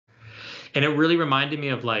And it really reminded me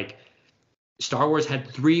of like Star Wars had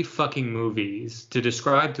 3 fucking movies to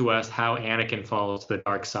describe to us how Anakin falls to the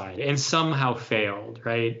dark side and somehow failed,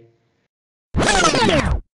 right?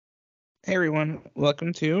 Hey everyone,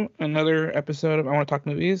 welcome to another episode of I Want to Talk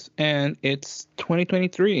Movies, and it's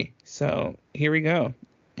 2023, so here we go.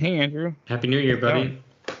 Hey Andrew. Happy New Year, buddy.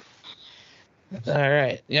 All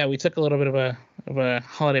right, yeah, we took a little bit of a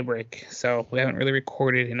holiday break, so we haven't really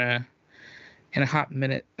recorded in a hot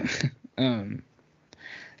minute.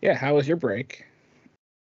 Yeah, how was your break?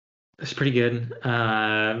 It's pretty good.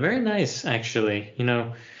 Very nice, actually.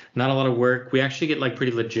 Not a lot of work. We actually get like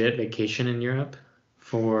pretty legit vacation in Europe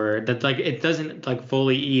for that. Like it doesn't like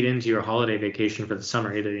fully eat into your holiday vacation for the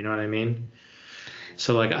summer either. You know what I mean?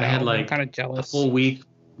 So like I had I'm like kind of a jealous. full week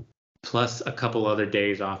plus a couple other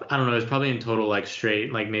days off. I don't know. It's probably in total like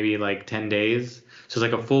straight like maybe like 10 days. So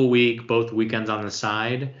it's like a full week, both weekends on the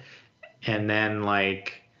side, and then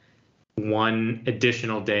like one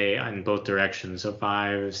additional day in both directions. So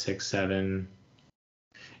 5, 6, 7.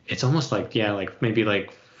 It's almost like, yeah, like maybe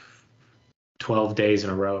like 12 days in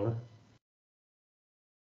a row.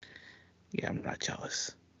 Yeah, I'm not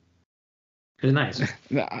jealous. It's nice.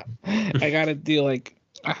 Nah, I gotta do like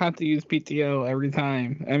I have to use PTO every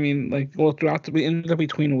time. I mean, like, well, we ended up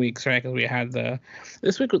between weeks, right? Because we had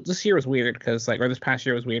this year was weird because or this past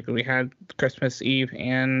year was weird because we had Christmas Eve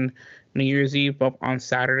and New Year's Eve both on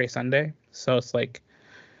Saturday, Sunday. So it's like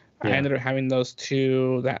I ended up having those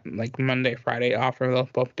two that like Monday, Friday off for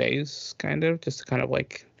both days, kind of just to kind of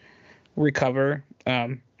like recover.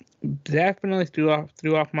 Definitely threw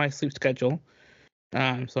off my sleep schedule. So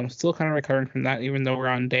I'm still kind of recovering from that, even though we're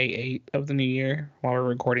on day 8 of the new year while we're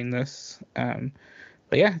recording this. But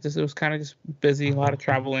yeah, it was kind of just busy, a lot of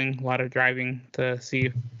traveling, a lot of driving to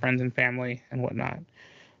see friends and family and whatnot.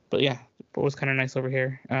 But yeah, it was kind of nice over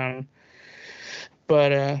here.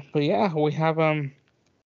 But yeah, we have a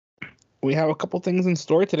couple things in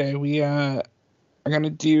store today. We are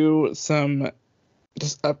gonna do some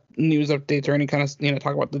just news updates or any kind of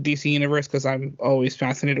talk about the DC universe because I'm always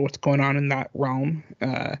fascinated what's going on in that realm.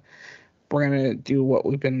 We're gonna do what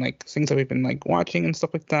we've been like things that we've been like watching and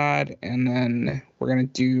stuff like that, and then we're gonna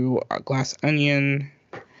do a Glass Onion,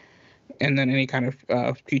 and then any kind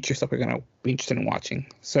of future stuff we're gonna be interested in watching.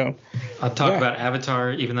 So I'll talk about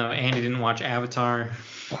Avatar, even though Andy didn't watch Avatar.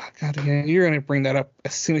 Oh, God, you're gonna bring that up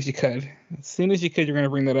as soon as you could. As soon as you could, you're gonna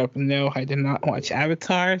bring that up. No, I did not watch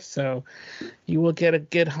Avatar, so you will get a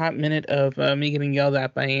good hot minute of me getting yelled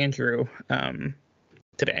at by Andrew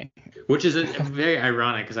today. Which is very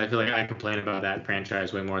ironic because I feel like I complain about that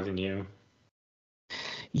franchise way more than you.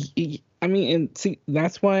 I mean, and see,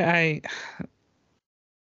 that's why I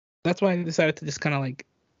decided to just kind of like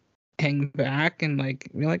hang back and like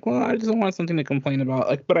be like, well, I just want something to complain about.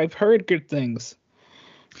 Like, but I've heard good things.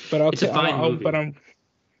 But it's a fine movie. But I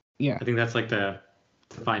think that's like the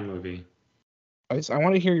fine movie. I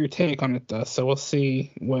want to hear your take on it though, so we'll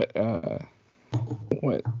see what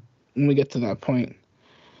when we get to that point.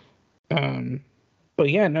 But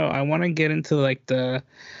yeah, no, I want to get into like the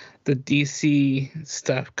DC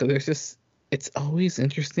stuff because it's always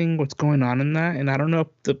interesting what's going on in that, and I don't know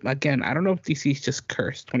if DC's just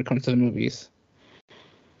cursed when it comes to the movies.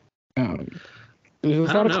 I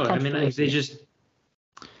don't know. I mean,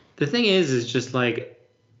 the thing is just like,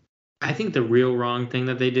 I think the real wrong thing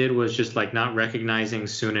that they did was just like not recognizing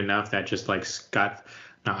soon enough that just like Zack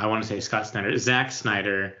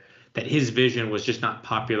Snyder, that his vision was just not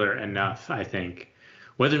popular enough. I think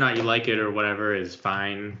whether or not you like it or whatever is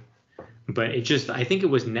fine, but I think it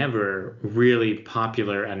was never really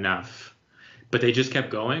popular enough. But they just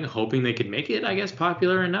kept going, hoping they could make it, I guess,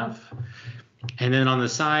 popular enough. And then on the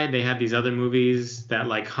side, they had these other movies that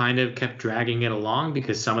like kind of kept dragging it along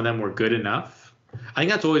because some of them were good enough. I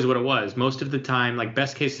think that's always what it was. Most of the time, like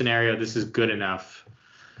best case scenario, this is good enough.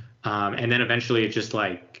 And then eventually it just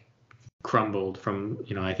like crumbled from,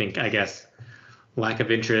 I guess, lack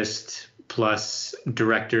of interest plus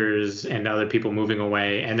directors and other people moving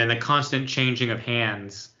away. And then the constant changing of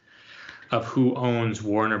hands of who owns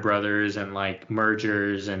Warner Brothers and like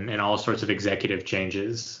mergers and all sorts of executive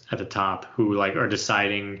changes at the top who like are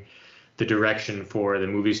deciding the direction for the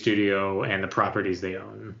movie studio and the properties they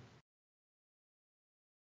own.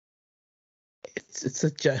 I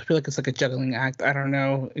feel like it's like a juggling act. I don't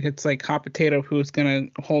know. It's like hot potato who's gonna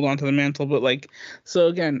hold on to the mantle. But like, so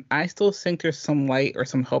again, I still think there's some light or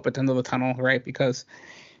some hope at the end of the tunnel, right? Because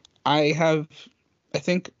I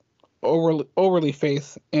think overly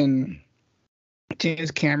faith in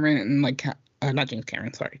James Cameron and like not James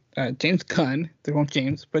Cameron, sorry, James Gunn. They won't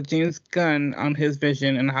James, but James Gunn on his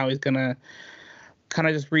vision and how he's gonna kind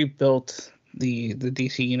of just rebuild the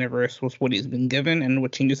DC universe with what he's been given and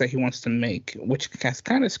what changes that he wants to make, which has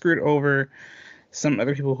kind of screwed over some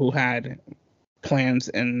other people who had plans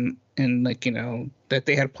and like, you know, that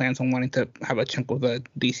they had plans on wanting to have a chunk of the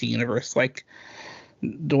DC universe. Like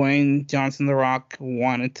Dwayne Johnson, The Rock,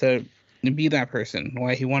 wanted to be that person.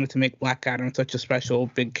 Why he wanted to make Black Adam such a special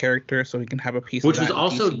big character so he can have a piece Which of that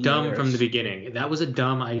was also DC dumb universe. from the beginning. That was a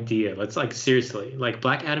dumb idea. Let's like seriously, like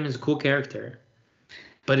Black Adam is a cool character,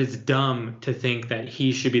 but it's dumb to think that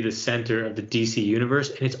he should be the center of the DC universe.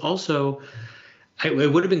 And it's also, it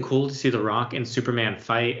would have been cool to see The Rock and Superman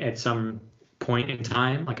fight at some point in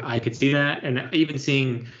time. Like I could see that, and even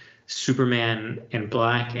seeing Superman and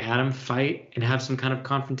Black Adam fight and have some kind of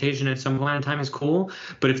confrontation at some point in time is cool.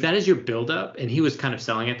 But if that is your buildup, and he was kind of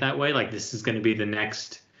selling it that way, like this is going to be the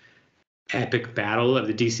next epic battle of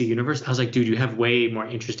the DC universe, I was like, dude, you have way more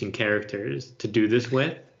interesting characters to do this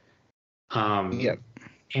with. Yep.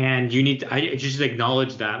 And you need to, I just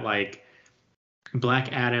acknowledge that like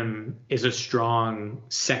Black Adam is a strong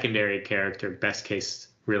secondary character, best case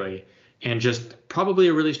really, and just probably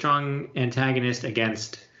a really strong antagonist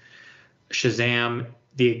against Shazam,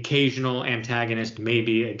 the occasional antagonist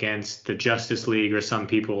maybe against the Justice League or some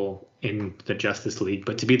people in the Justice League,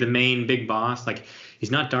 but to be the main big boss, like he's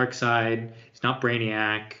not Darkseid, he's not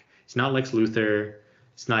Brainiac, he's not Lex Luthor,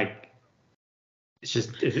 it's like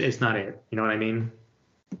it's not it. You know what I mean?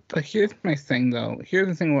 But here's my thing, though. Here's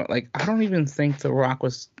the thing. What, like, I don't even think The Rock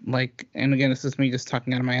was like. And again, this is me just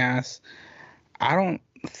talking out of my ass. I don't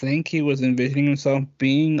think he was envisioning himself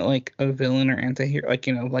being like a villain or anti-hero. Like,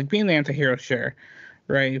 you know, like being the anti-hero, sure,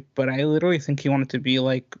 right? But I literally think he wanted to be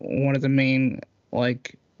like one of the main,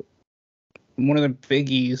 like, one of the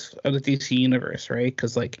biggies of the DC universe, right?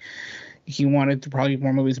 Because like he wanted to probably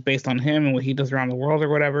more movies based on him and what he does around the world or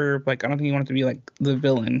whatever. Like, I don't think he wanted to be like the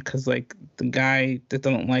villain, because like the guy that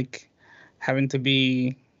doesn't like having to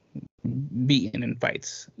be beaten in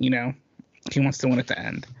fights, you know, he wants to win at the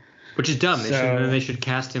end. Which is dumb. So, They should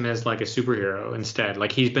cast him as like a superhero instead.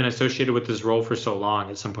 Like he's been associated with this role for so long.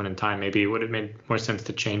 At some point in time, maybe it would have made more sense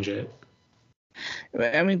to change it.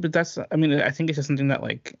 I mean, but that's, I mean, I think it's just something that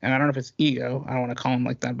like, and I don't know if it's ego. I don't want to call him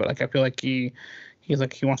like that, but like I feel like he's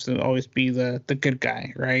like he wants to always be the good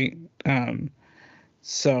guy, right?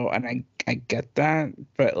 So, and I get that,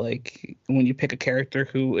 but like when you pick a character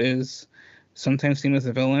who is sometimes seen as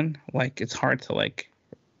a villain, like it's hard to like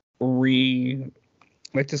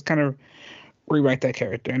just kind of rewrite that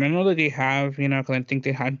character. And I know that they have, you know, because I think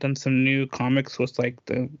they had done some new comics with like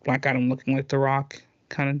the Black Adam looking like The Rock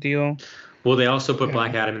kind of deal. Well, they also put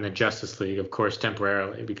Black Adam in the Justice League, of course,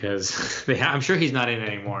 temporarily, because I'm sure he's not in it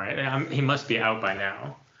anymore. He must be out by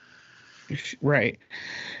now. Right.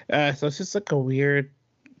 So it's just like a weird,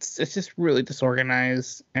 it's just really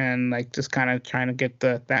disorganized and like just kind of trying to get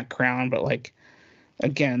that crown. But like,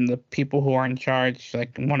 again, the people who are in charge,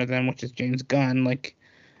 like one of them, which is James Gunn, like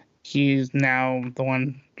he's now the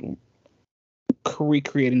one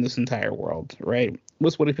recreating this entire world, right?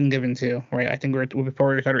 What's what it's been given to, right? I think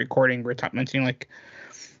before we started recording, we were mentioning like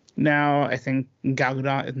now I think Gal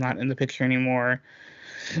Gadot is not in the picture anymore.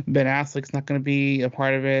 Ben Affleck's not going to be a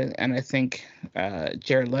part of it, and I think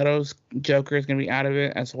Jared Leto's Joker is going to be out of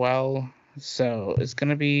it as well. So it's going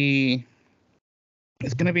to be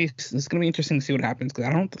interesting to see what happens, because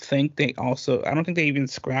I don't think they even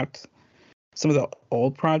scrapped some of the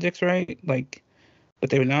old projects, right? Like, but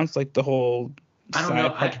they've announced like the whole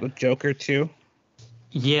side project with Joker too.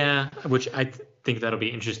 Yeah, which I think that'll be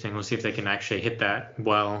interesting. We'll see if they can actually hit that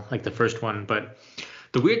well, like the first one. But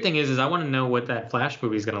the weird thing is I want to know what that Flash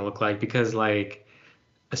movie is going to look like, because like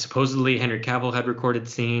supposedly Henry Cavill had recorded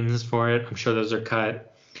scenes for it. I'm sure those are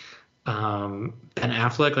cut. Ben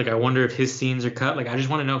Affleck, like I wonder if his scenes are cut. Like I just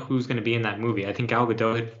want to know who's going to be in that movie. I think Gal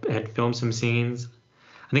Gadot had filmed some scenes.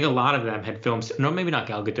 I think a lot of them had filmed. No, maybe not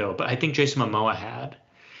Gal Gadot, but I think Jason Momoa had,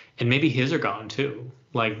 and maybe his are gone too.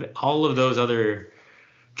 Like all of those other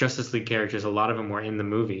Justice League characters, a lot of them were in the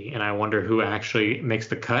movie, and I wonder who actually makes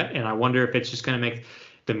the cut, and I wonder if it's just going to make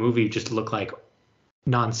the movie just look like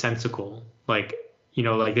nonsensical, like, you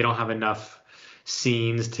know, like they don't have enough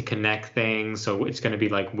scenes to connect things, so it's going to be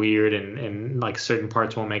like weird, and like certain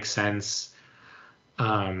parts won't make sense.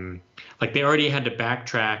 Like they already had to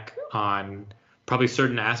backtrack on probably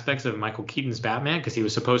certain aspects of Michael Keaton's Batman, because he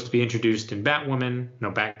was supposed to be introduced in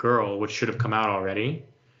Batgirl, which should have come out already.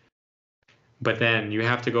 But then you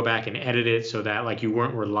have to go back and edit it so that like you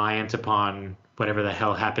weren't reliant upon whatever the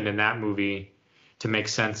hell happened in that movie to make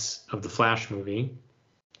sense of the Flash movie.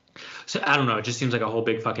 So I don't know. It just seems like a whole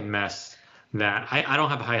big fucking mess that I don't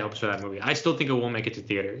have high hopes for that movie. I still think it won't make it to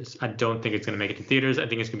theaters. I don't think it's going to make it to theaters. I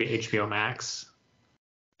think it's going to be HBO Max.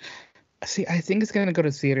 See, I think it's gonna go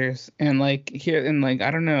to theaters, and like here, and like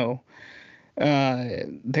I don't know.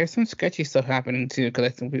 There's some sketchy stuff happening too, because I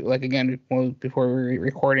think like again before we were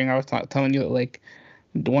recording, I was telling you that like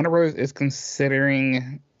Warner Bros. Is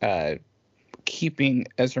considering keeping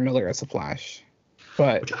Ezra Miller as a Flash,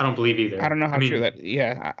 but which I don't believe I either. don't know I how true mean, that.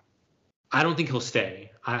 Yeah, I don't think he'll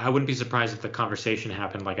stay. I wouldn't be surprised if the conversation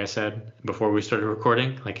happened, like I said before we started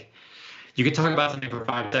recording. Like, you could talk about something for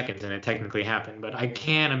 5 seconds and it technically happened, but I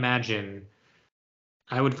can't imagine.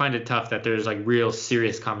 I would find it tough that there's like real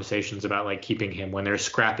serious conversations about like keeping him when they're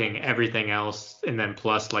scrapping everything else, and then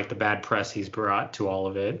plus like the bad press he's brought to all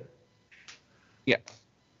of it. yeah,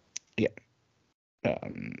 yeah.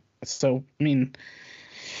 So I mean,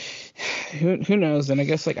 who knows? And I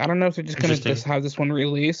guess like I don't know if they're just gonna just have this one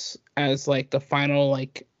release as like the final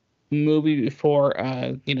like movie before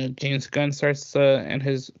James Gunn starts and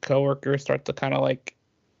his coworkers start to kind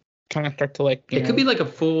of start to like it could be like a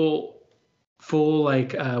full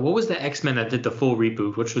like what was the X-Men that did the full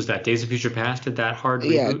reboot? Which was that Days of Future Past did that hard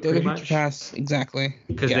reboot? Yeah, Days of Future Past, exactly.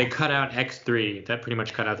 Because they cut out X3, that pretty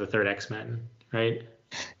much cut out the third X-Men, right?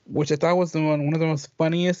 Which I thought was one of the most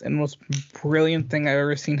funniest and most brilliant thing I've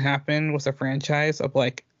ever seen happen was a franchise of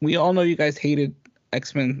like, we all know you guys hated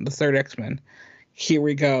X-Men, the third X-Men. Here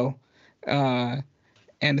we go.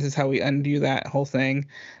 And this is how we undo that whole thing,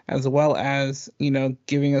 as well as,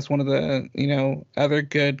 giving us one of the, other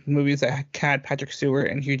good movies that had Patrick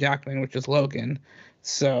Stewart and Hugh Jackman, which is Logan.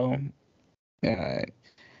 So I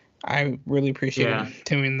really appreciate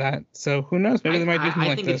doing that. So who knows? Maybe they might do something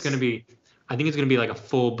like this. I think it's going to be like a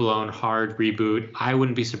full-blown hard reboot. I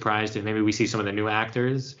wouldn't be surprised if maybe we see some of the new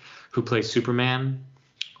actors who play Superman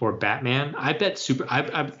or Batman. I bet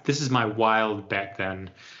this is my wild bet then.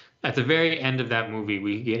 At the very end of that movie,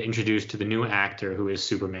 we get introduced to the new actor who is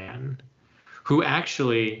Superman, who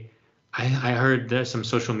actually, I heard there's some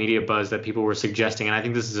social media buzz that people were suggesting, and I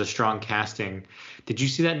think this is a strong casting. Did you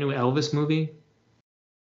see that new Elvis movie?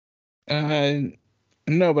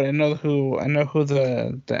 No, but I know who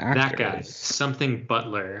the actor That guy, is. something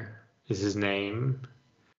Butler is his name. I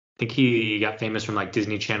think he got famous from like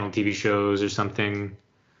Disney Channel TV shows or something.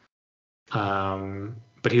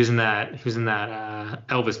 But he was in that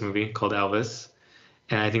Elvis movie called Elvis.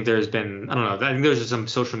 And I think there's been, I don't know, I think there's some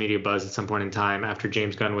social media buzz at some point in time after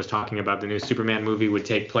James Gunn was talking about the new Superman movie would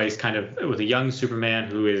take place kind of with a young Superman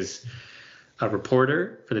who is a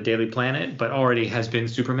reporter for the Daily Planet, but already has been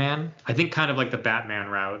Superman. I think kind of like the Batman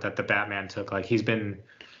route that the Batman took. Like he's been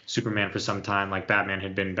Superman for some time, like Batman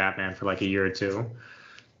had been Batman for like a year or two.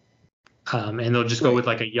 And they'll just go with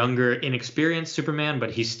like a younger, inexperienced Superman,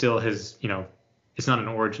 but he still has, it's not an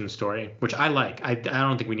origin story, which I like. I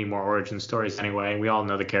don't think we need more origin stories anyway. We all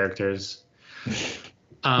know the characters.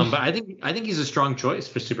 But I think he's a strong choice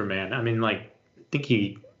for Superman. I mean, like, I think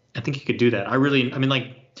he could do that.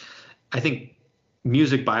 I think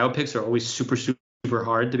music biopics are always super, super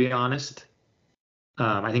hard, to be honest.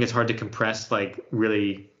 I think it's hard to compress like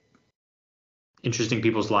really interesting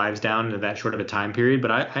people's lives down into that short of a time period.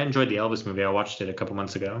 But I enjoyed the Elvis movie. I watched it a couple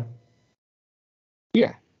months ago.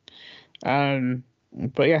 Yeah.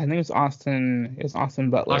 But yeah, I think it's Austin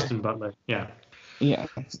Butler. Austin Butler, yeah. Yeah.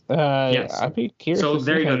 Yes. I'd be curious. So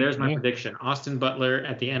there you go. There's my prediction. Austin Butler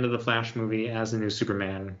at the end of the Flash movie as the new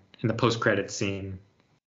Superman in the post-credits scene.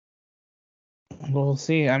 We'll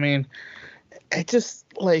see. I mean, it just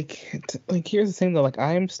like here's the thing though. Like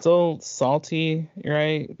I am still salty,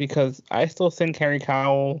 right? Because I still think Henry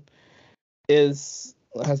Cavill has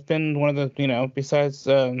been one of the besides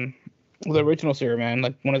the original Superman,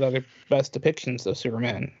 like one of the other best depictions of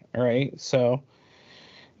Superman, right? So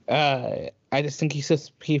I just think he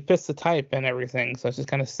fits the type and everything. So it's just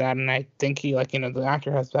kind of sad, and I think he the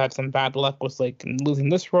actor has had some bad luck with like losing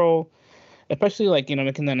this role, especially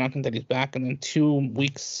making the announcement that he's back, and then 2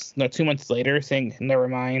 months later saying never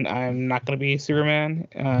mind, I'm not going to be Superman,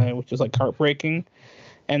 which is like heartbreaking.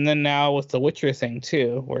 And then now with the Witcher thing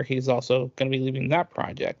too, where he's also going to be leaving that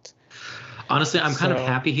project. Honestly, I'm kind of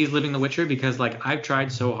happy he's leaving The Witcher because like I've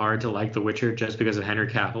tried so hard to like The Witcher just because of Henry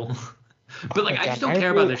Cavill. But like I just don't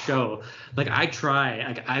care about the show. Like I try.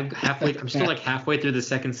 Like I'm still like halfway through the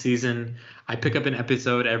second season. I pick up an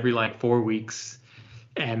episode every like 4 weeks,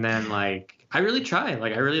 and then like I really try.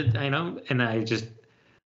 Like and I just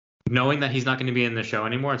knowing that he's not going to be in the show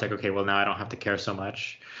anymore. It's like okay, well now I don't have to care so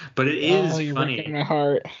much. But it is funny. Breaking my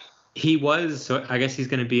heart. He was so I guess he's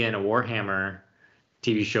going to be in a Warhammer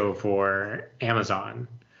TV show for Amazon,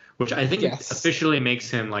 which I think officially makes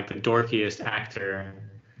him like the dorkiest actor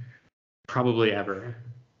probably ever.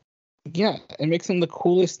 Yeah, it makes him the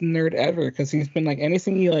coolest nerd ever because he's been like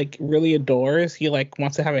anything he like really adores, he like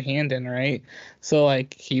wants to have a hand in, right? So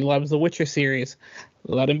like he loves the Witcher series.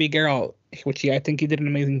 Let him be Geralt, which I think he did an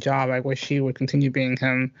amazing job. I wish he would continue being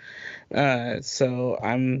him. So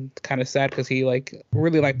I'm kind of sad because he like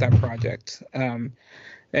really liked that project. And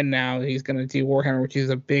now he's gonna do Warhammer, which he's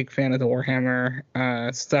a big fan of the Warhammer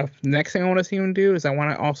stuff. Next thing I want to see him do is I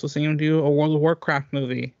want to also see him do a World of Warcraft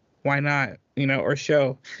movie. Why not? Or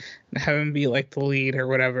show, and have him be like the lead or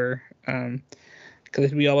whatever. Because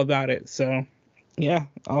it'd be all about it. So yeah,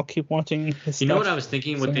 I'll keep watching his stuff. You know what I was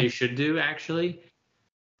thinking? What they should do actually.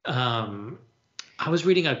 I was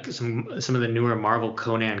reading some of the newer Marvel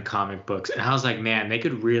Conan comic books, and I was like, man, they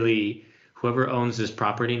could really, whoever owns this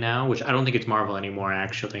property now, which I don't think it's Marvel anymore,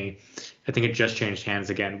 actually. I think it just changed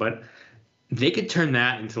hands again, but they could turn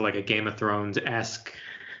that into like a Game of Thrones-esque,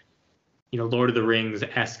 Lord of the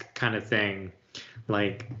Rings-esque kind of thing.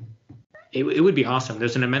 Like, it would be awesome.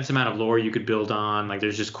 There's an immense amount of lore you could build on. Like,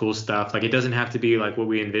 there's just cool stuff. Like, it doesn't have to be like what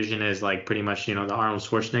we envision as like pretty much, the Arnold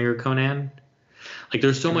Schwarzenegger Conan. Like,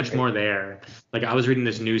 there's so much more there. Like, I was reading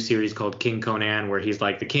this new series called King Conan, where he's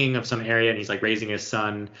like the king of some area and he's like raising his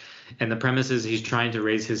son. And the premise is he's trying to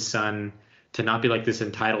raise his son to not be like this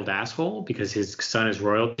entitled asshole because his son is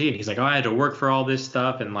royalty. And he's like, oh, I had to work for all this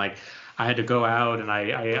stuff. And like, I had to go out and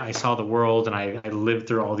I saw the world and I lived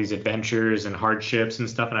through all these adventures and hardships and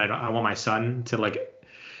stuff. And I want my son to like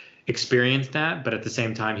experience that. But at the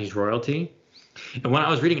same time, he's royalty. And when I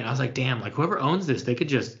was reading it, I was like, damn, like whoever owns this, they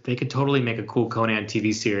could totally make a cool Conan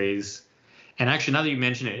TV series. And actually, now that you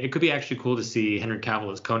mention it, it could be actually cool to see Henry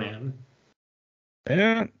Cavill as Conan.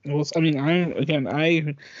 Yeah, well, I mean,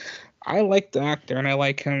 I like the actor and I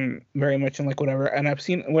like him very much and like whatever. And I've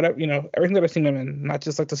seen whatever, everything that I've seen him in, not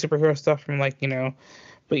just like the superhero stuff from like,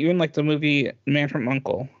 but even like the movie Man from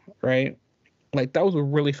U.N.C.L.E., right? Like that was a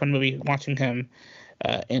really fun movie watching him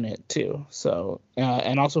in it too. So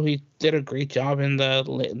and also he did a great job in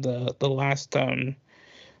the last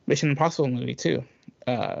Mission Impossible movie too.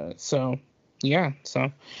 So yeah,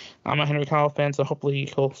 so I'm a Henry Cavill fan, so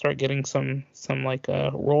hopefully he'll start getting some like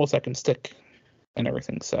roles that can stick and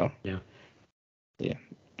everything. So yeah.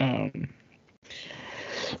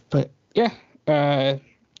 But yeah,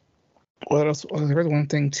 what else? Well, there's one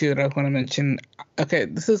thing too that I want to mention. Okay,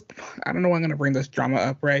 I don't know why I'm gonna bring this drama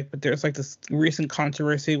up, right? But there's like this recent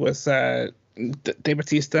controversy with Dave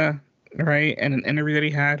Bautista, right? And an interview that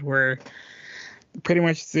he had where pretty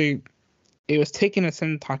much it was taken as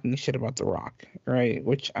him talking shit about The Rock, right?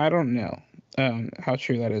 Which I don't know how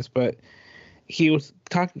true that is, but he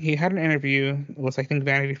had an interview with I think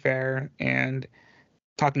Vanity Fair and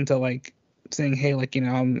talking to like saying, hey, like,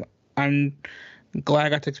 I'm glad I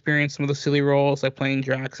got to experience some of the silly roles like playing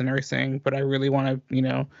Drax and everything, but I really want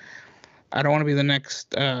to, I don't want to be the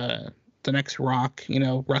next Rock,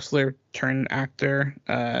 wrestler turned actor.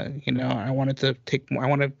 I want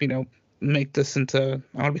to, make this into,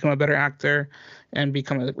 I want to become a better actor and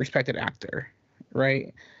become a respected actor,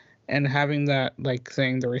 right? And having that, like,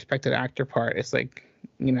 saying the respected actor part, it's like,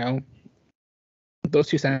 those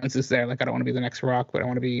two sentences there, like, I don't want to be the next Rock, but I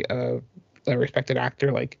want to be a respected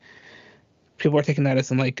actor. Like, people are taking that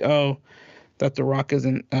as, like, oh, that The Rock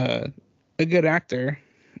isn't a good actor,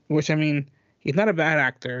 which, I mean, he's not a bad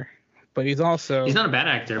actor, but he's not a bad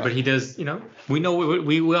actor, but he does, we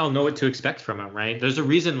all know what to expect from him, right? There's a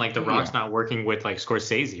reason, like, The Rock's not working with, like,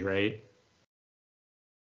 Scorsese, right?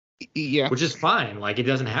 Yeah. Which is fine. Like, it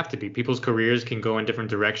doesn't have to be. People's careers can go in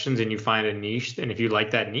different directions and you find a niche. And if you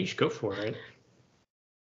like that niche, go for it.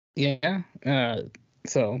 Yeah.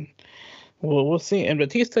 So we'll see. And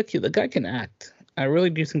Batista, the guy can act. I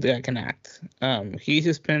really do think the guy can act. He's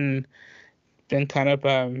just been kind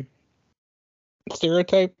of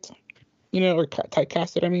stereotyped, or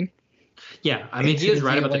typecasted, I mean. Yeah. I mean, he is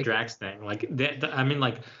right about the Drax thing. Like,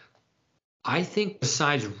 I think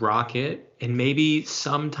besides Rocket and maybe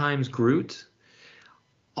sometimes Groot,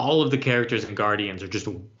 all of the characters in Guardians are just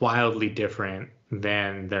wildly different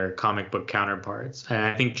than their comic book counterparts. And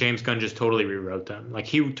I think James Gunn just totally rewrote them. Like,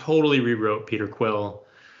 he totally rewrote Peter Quill,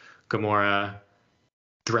 Gamora,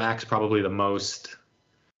 Drax probably the most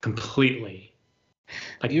completely.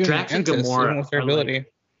 Like, even Drax Mantis, and Gamora are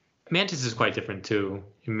like, Mantis is quite different too.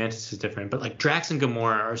 Mantis is different, but like Drax and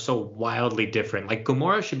Gamora are so wildly different. Like,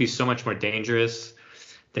 Gamora should be so much more dangerous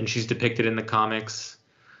than she's depicted in the comics.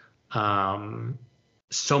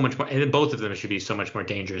 So much more, and both of them should be so much more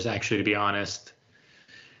dangerous, actually, to be honest.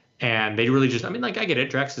 And they really just, I mean, like, I get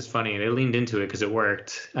it. Drax is funny. They leaned into it because it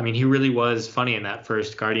worked. I mean, he really was funny in that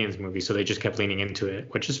first Guardians movie, so they just kept leaning into it,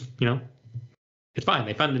 which is, It's fine.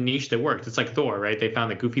 They found the niche that worked. It's like Thor, right? They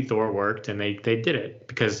found that goofy Thor worked, and they did it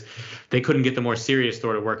because they couldn't get the more serious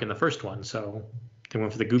Thor to work in the first one, so they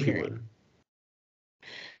went for the goofy Right. one.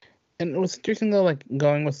 And it was interesting though, like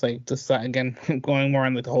going with like this again, going more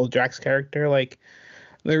on like the whole Drax character. Like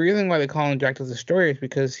the reason why they call him Drax the Destroyer is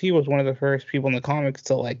because he was one of the first people in the comics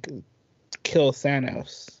to like kill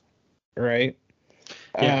Thanos, right?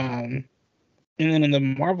 Yeah. And then in the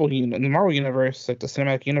Marvel universe, like the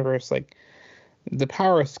cinematic universe, like the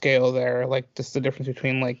power scale there, like just the difference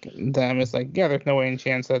between like them is like, yeah, there's no way in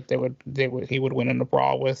chance that he would win in a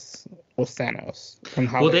brawl with Thanos from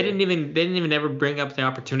how Well, they they didn't even ever bring up the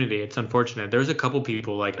opportunity. It's unfortunate. There's a couple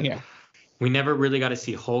people like yeah. we never really got to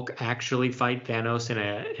see Hulk actually fight Thanos in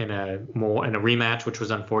a rematch, which was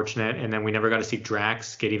unfortunate. And then we never got to see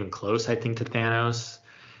Drax get even close, I think, to Thanos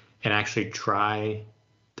and actually try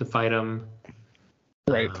to fight him.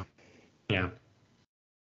 Right. Yeah.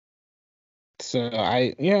 So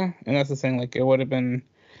and that's the thing. Like it would have been,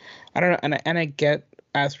 I don't know, and I get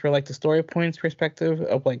as for like the story points perspective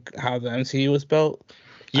of like how the MCU was built.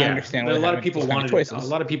 Yeah, I understand a why lot of people wanted choices. a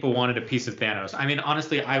lot of people wanted a piece of Thanos. I mean,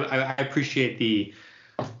 honestly, I appreciate the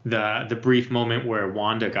brief moment where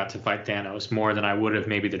Wanda got to fight Thanos more than I would have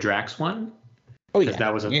maybe the Drax one. Oh yeah, Because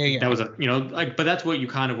that was a like, but that's what you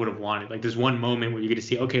kind of would have wanted. Like there's one moment where you get to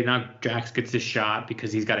see, okay, now Drax gets this shot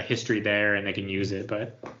because he's got a history there and they can use it,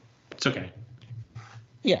 but it's okay.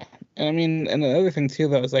 Yeah, and I mean, and the other thing too,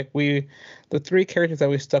 though, is like the three characters that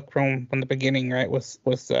we stuck from the beginning, right, was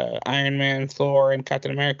Iron Man, Thor, and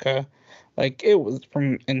Captain America. Like it was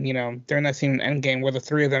from, and during that scene in Endgame where the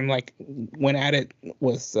three of them like went at it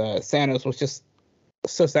with Thanos was just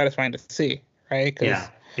so satisfying to see, right? Because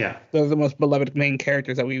Yeah. they're the most beloved main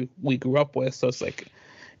characters that we grew up with. So it's like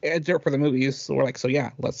it's there for the movies. So we're like, so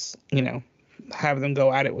yeah, let's have them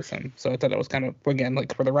go at it with him. So I thought that was kind of, again,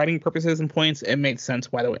 like for the writing purposes and points, it made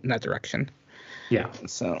sense why they went in that direction. Yeah.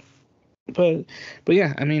 So, but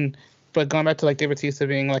yeah, I mean, but going back to like David Bautista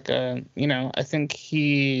being like I think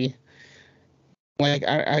he, like,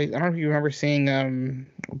 I don't know if you remember seeing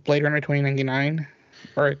Blade Runner 2099,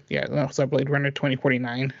 or yeah, no, sorry, Blade Runner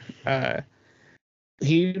 2049.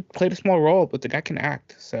 He played a small role, but the guy can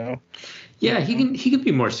act. So yeah, he can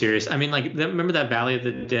be more serious. I mean, like remember that Valley of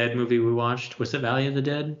the Dead movie we watched? Was it Valley of the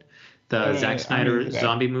Dead? The Zack Snyder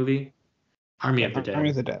zombie movie? Army of the Dead. Army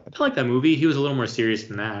of the Dead. I like that movie. He was a little more serious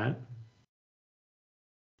than that.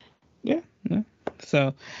 Yeah.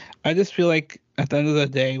 So I just feel like at the end of the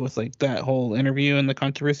day, with like that whole interview and the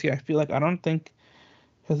controversy, I feel like I don't think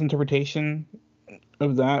his interpretation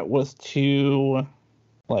of that was to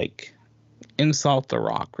like insult The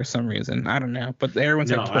Rock for some reason. I don't know, but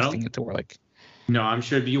everyone's like twisting it to where like. No, I'm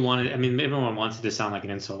sure if you wanted, I mean, everyone wants it to sound like an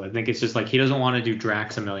insult. I think it's just like he doesn't want to do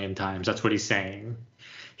Drax a million times. That's what he's saying.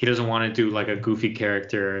 He doesn't want to do like a goofy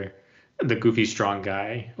character, the goofy strong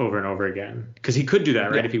guy over and over again. Because he could do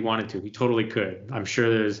that, right? Yeah. If he wanted to. He totally could. I'm sure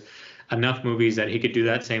there's enough movies that he could do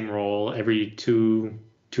that same role every two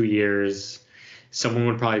years. Someone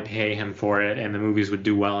would probably pay him for it, and the movies would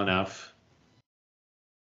do well enough.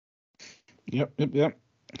 Yep.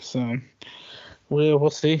 So we'll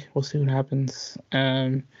see. We'll see what happens.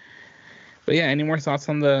 But yeah, any more thoughts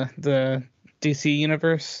on the DC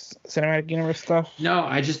universe, cinematic universe stuff? No,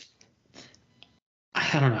 I don't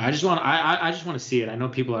know. I just want to see it. I know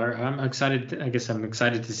people are. I'm excited. I guess I'm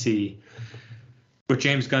excited to see what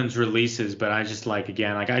James Gunn's releases, but I just I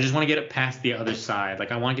just want to get it past the other side.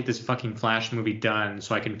 Like I want to get this fucking Flash movie done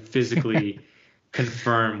so I can physically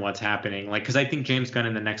confirm what's happening. Like, because I think James Gunn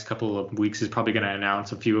in the next couple of weeks is probably going to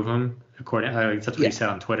announce a few of them. According, that's what he said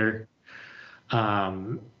on Twitter.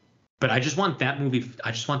 But I just want that movie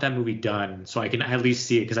done so I can at least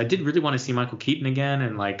see it, because I did really want to see Michael Keaton again,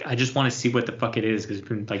 and like I just want to see what the fuck it is, because it's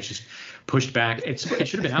been like just pushed back. It should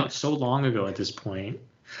have been out so long ago at this point.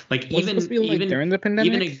 Like even during the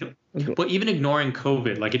pandemic, even ignoring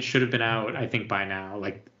COVID, like it should have been out, I think, by now.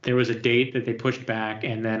 Like there was a date that they pushed back,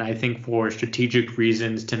 and then I think for strategic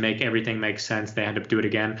reasons to make everything make sense, they had to do it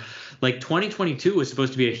again. Like 2022 was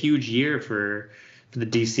supposed to be a huge year for the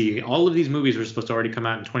DC. All of these movies were supposed to already come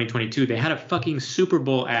out in 2022. They had a fucking Super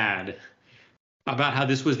Bowl ad about how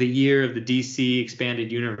this was the year of the DC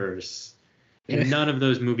expanded universe, and none of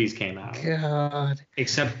those movies came out. God.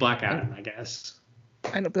 Except Black Adam, I guess.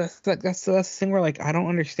 I know, but that's the thing where like I don't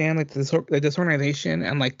understand like the disorganization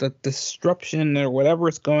and like the disruption or whatever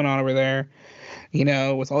is going on over there,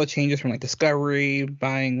 with all the changes from like Discovery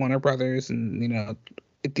buying Warner Brothers and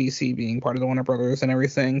DC being part of the Warner Brothers and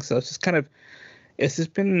everything. So it's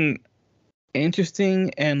just been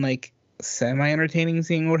interesting and like semi-entertaining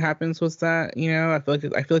seeing what happens with that. I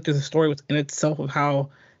feel like there's a story within itself of how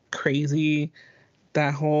crazy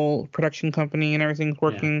that whole production company and everything's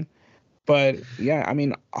working. But yeah, I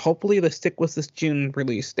mean, hopefully they stick with this June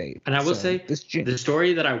release date. And I will So, say, this June. the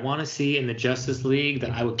story that I want to see in the Justice League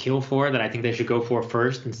that I would kill for, that I think they should go for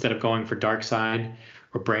first instead of going for Darkseid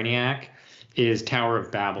or Brainiac, is Tower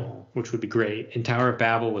of Babel, which would be great. And Tower of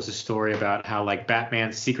Babel was a story about how like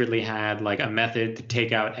Batman secretly had like a method to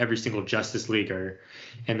take out every single Justice Leaguer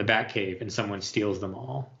in the Batcave, and someone steals them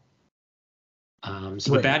all.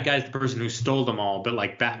 So the bad guy is the person who stole them all, but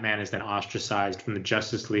like Batman is then ostracized from the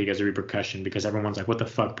Justice League as a repercussion because everyone's like, "What the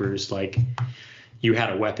fuck, Bruce? Like, you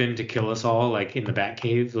had a weapon to kill us all, like in the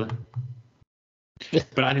Batcave."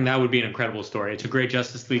 But I think that would be an incredible story. It's a great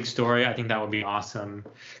Justice League story. I think that would be awesome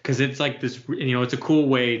because it's like this, it's a cool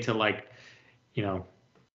way to like,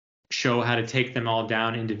 show how to take them all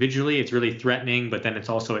down individually. It's really threatening, but then it's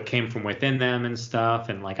also it came from within them and stuff.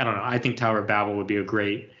 And like, I don't know. I think Tower of Babel would be a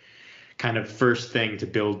great kind of first thing to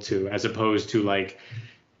build to, as opposed to like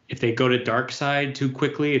if they go to Darkseid too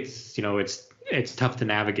quickly, it's tough to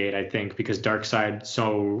navigate, I think, because Darkseid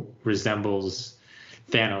so resembles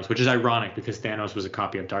Thanos, which is ironic because Thanos was a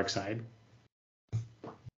copy of Darkseid.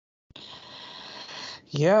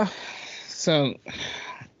 Yeah. So,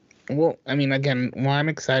 well, I mean, again, well, I'm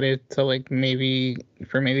excited to like maybe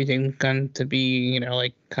James Gunn to be,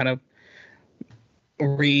 like kind of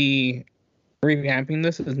revamping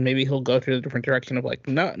this is maybe he'll go to a different direction of like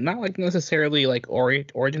not like necessarily like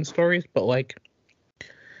origin stories, but like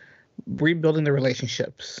rebuilding the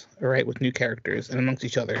relationships, right, with new characters and amongst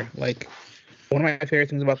each other. Like one of my favorite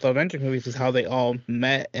things about the Avengers movies is how they all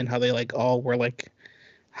met and how they like all were like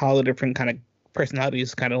how the different kind of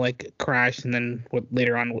personalities kind of like crashed and then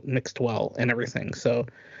later on mixed well and everything. So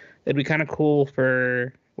it'd be kind of cool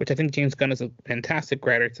for, which I think James Gunn is a fantastic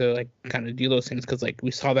writer to like kind of do those things, because like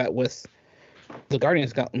we saw that with the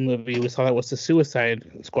Guardians movie, we saw that with the Suicide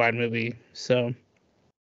Squad movie. So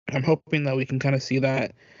I'm hoping that we can kind of see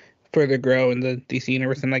that further grow in the DC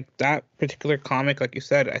universe. And like that particular comic, like you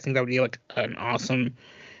said, I think that would be like an awesome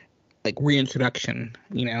like reintroduction,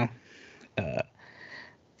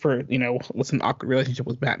 for with an awkward relationship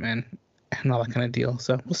with Batman and all that kind of deal.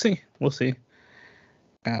 So we'll see.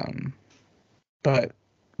 But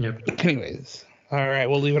yep. Anyways, all right,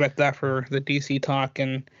 we'll leave it at that for the DC talk,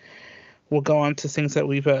 and we'll go on to things that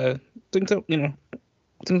we've things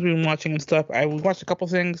we've been watching and stuff. We watched a couple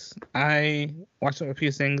things. I watched a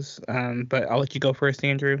few things, but I'll let you go first,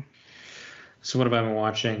 Andrew. So what have I been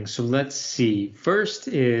watching? So let's see. First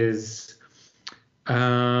is,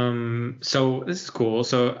 so this is cool.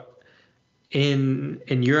 So in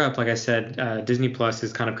Europe, like I said, Disney Plus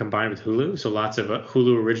is kind of combined with Hulu. So lots of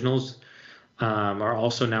Hulu originals are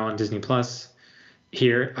also now on Disney Plus.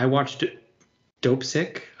 Here, I watched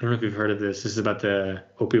Dopesick. I don't know if you've heard of this. This is about the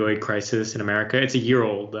opioid crisis in America. It's a year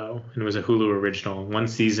old, though, and it was a Hulu original. One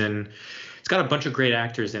season. It's got a bunch of great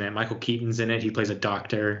actors in it. Michael Keaton's in it. He plays a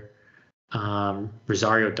doctor.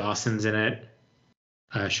 Rosario Dawson's in it.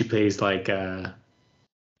 She plays like a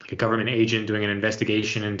government agent doing an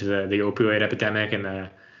investigation into the opioid epidemic and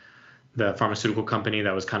the pharmaceutical company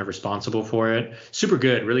that was kind of responsible for it. Super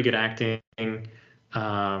good, really good acting.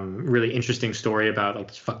 Really interesting story about like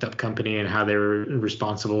this fucked up company and how they were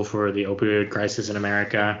responsible for the opioid crisis in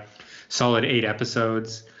America. Solid 8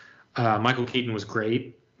 episodes. Michael Keaton was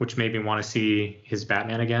great, which made me want to see his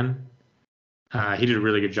Batman again. He did a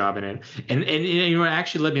really good job in it. And it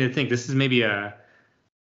actually led me to think this is maybe a,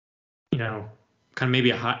 kind of maybe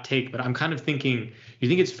a hot take, but I'm kind of thinking, you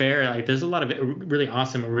think it's fair? Like there's a lot of really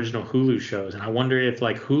awesome original Hulu shows. And I wonder if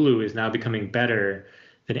like Hulu is now becoming better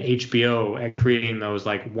than HBO at creating those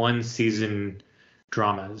like one season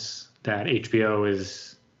dramas that HBO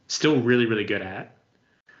is still really, really good at.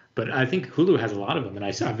 But I think Hulu has a lot of them, and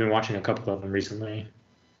I've been watching a couple of them recently.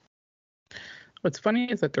 What's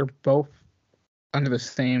funny is that they're both under the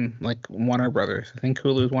same like Warner Brothers. I think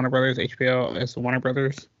Hulu is Warner Brothers, HBO is Warner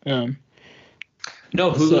Brothers. No,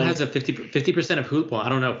 Hulu has a 50% of Hulu. Well, I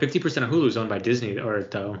don't know. 50% of Hulu is owned by Disney, or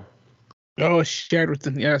though. Oh, shared with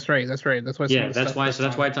them. Yeah, that's right. That's why. Yeah, that's why. So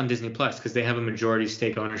that's why it's on Disney Plus, because they have a majority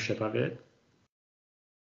stake ownership of it.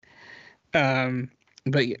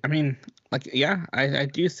 But I mean, like, yeah, I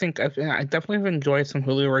do think I definitely have enjoyed some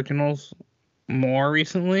Hulu originals more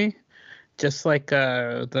recently. Just like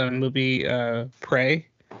the movie Prey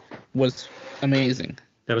was amazing.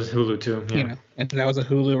 That was Hulu too. Yeah. And that was a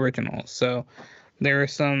Hulu original. So there are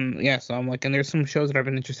some, so I'm like, and there's some shows that I've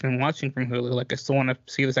been interested in watching from Hulu. Like I still want to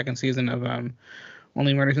see the second season of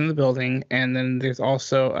Only Murders in the Building, and then there's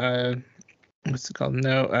also what's it called?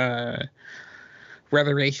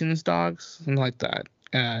 Reservations Dogs, something like that.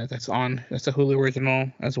 That's a Hulu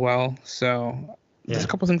original as well. So there's a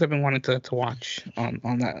couple things I've been wanting to watch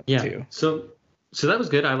on that too. So that was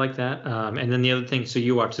good. I like that. And then the other thing, so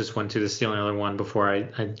you watched this one too. This is the only other one before I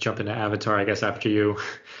jump into Avatar, I guess, after you.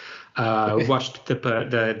 Watched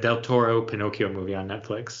the Del Toro Pinocchio movie on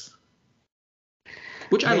Netflix,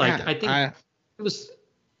 which I liked. I think it was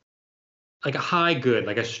like a high good,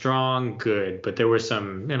 like a strong good, but there were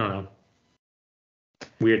some, I don't know,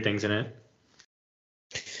 weird things in it.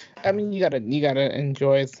 I mean, you gotta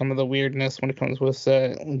enjoy some of the weirdness when it comes with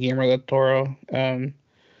Guillermo del Toro.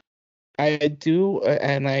 I do,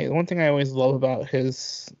 and one thing I always love about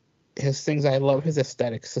his things, I love his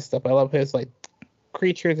aesthetics and stuff. I love his like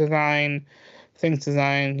creature design, things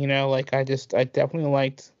design. You know, like I definitely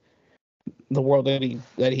liked the world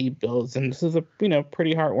that he builds, and this is a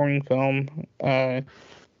pretty heartwarming film,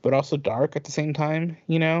 but also dark at the same time.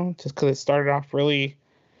 You know, just because it started off really.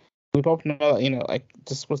 We both know that, like,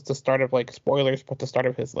 this was the start of, like, spoilers, but the start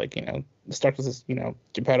of his, like, the start was this,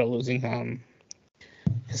 Geppetto losing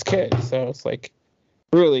his kid. So it's, like,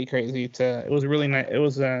 really crazy it was really nice. It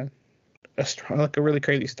was a really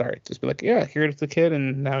crazy start. Just be like, yeah, here's the kid,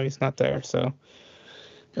 and now he's not there. So,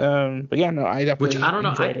 but yeah, no, I definitely Which, I don't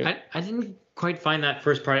know, it. I didn't quite find that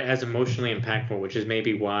first part as emotionally impactful, which is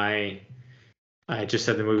maybe why I just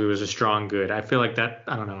said the movie was a strong good. I feel like that,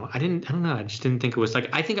 I don't know. I don't know. I just didn't think it was like,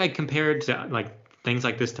 I think I compared to like things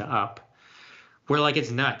like this to Up, where like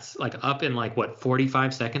it's nuts. Like Up in like what,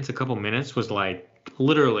 45 seconds, a couple minutes was like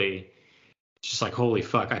literally just like, holy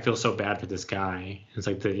fuck, I feel so bad for this guy. It's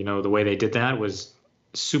like the way they did that was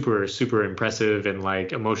super, super impressive and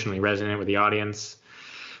like emotionally resonant with the audience.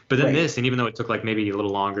 But then this, and even though it took like maybe a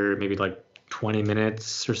little longer, maybe like 20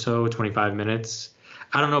 minutes or so, 25 minutes,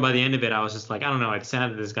 I don't know. By the end of it, I was just like, I don't know. It's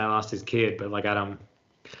sad that this guy lost his kid, but like, I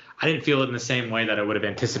didn't feel it in the same way that I would have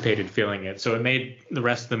anticipated feeling it. So it made the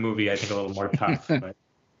rest of the movie, I think, a little more tough. But.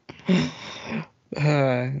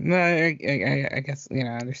 No, I guess I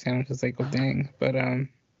understand what it's like. Well, dang, but yeah.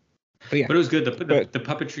 But it was good. The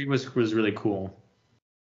puppetry was really cool.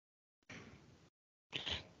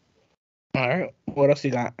 All right, what else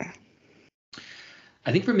you got?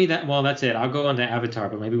 I think for me that's it. I'll go on to Avatar,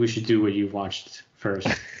 but maybe we should do what you've watched first.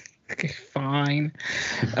 Okay, fine.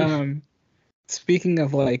 Speaking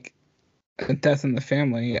of like death in the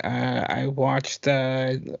family, I watched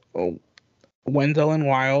Wendell and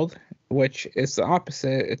Wild, which is the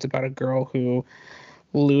opposite. It's about a girl who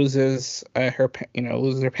loses her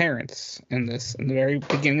parents in the very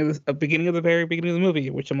beginning of the movie,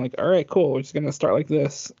 which I'm like, all right, cool. We're just gonna start like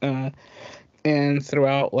this, and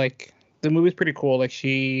throughout, like, the movie's pretty cool. Like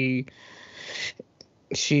she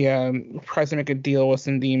tries to make a deal with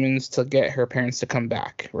some demons to get her parents to come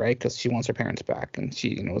back, right? Because she wants her parents back, and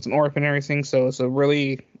she was an orphan and everything. So it was a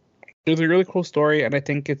really cool story, and I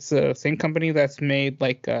think it's the same company that's made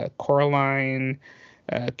like Coraline,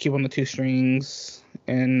 Cube on the Two Strings,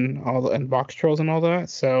 and Box Trolls and all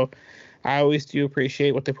that. So I always do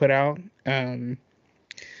appreciate what they put out. And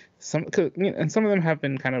some of them have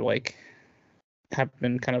been kind of like a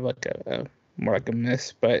more like a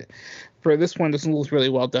miss, but for this one was really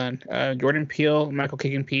well done. Jordan Peele, Michael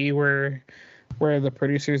Keegan-P were the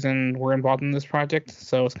producers and were involved in this project,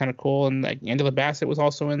 so it's kind of cool. And like Angela Bassett was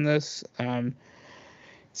also in this.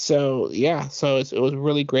 So it was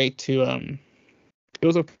really great to it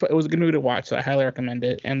was a good movie to watch, so I highly recommend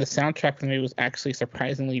it. And the soundtrack for the movie was actually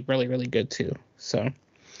surprisingly really, really good too. So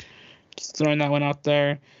just throwing that one out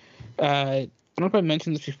there. I don't know if I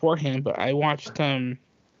mentioned this beforehand, but I watched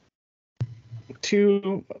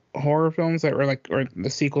 2 horror films that were or the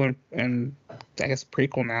sequel and I guess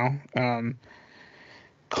prequel now,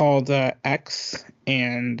 called X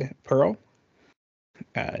and Pearl.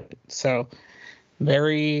 So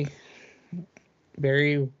very,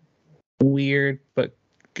 very weird but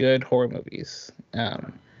good horror movies. I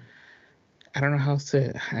don't know how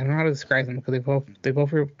to describe them because they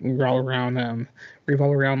both revolve around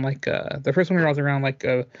like the first one revolves around like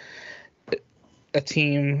a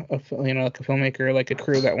team of like a filmmaker, like a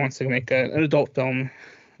crew that wants to make an adult film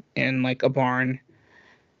in like a barn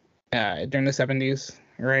during the 70s,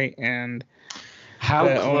 right? And how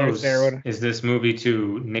close is this movie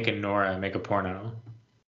to Nick and Nora Make a Porno?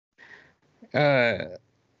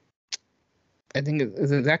 I think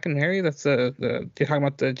is it Zack and Mary? That's you're talking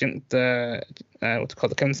about the what's it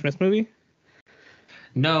called, the Kevin Smith movie?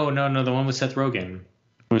 No, the one with Seth Rogen.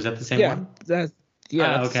 Was that the same one?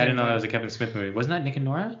 Yeah. Okay. I didn't know that was a Kevin Smith movie. Wasn't that Nick and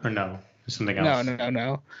Nora? Or no? Something else?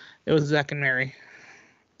 No. It was Zack and Mary.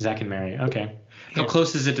 Zack and Mary. Okay. How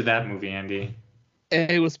close is it to that movie, Andy?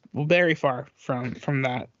 It was very far from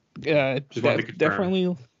that.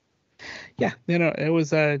 Definitely. Yeah. It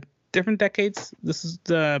was different decades. This is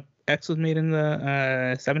the X was made in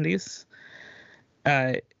the 70s.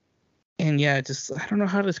 And yeah, just I don't know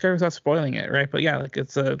how to describe it without spoiling it, right? But yeah, like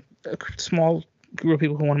it's a small group of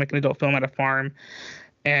people who want to make an adult film at a farm,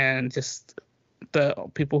 and just the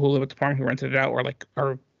people who live at the farm who rented it out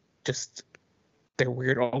are just they're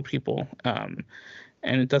weird old people. And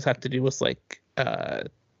it does have to do with like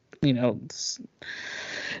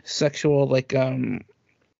sexual what's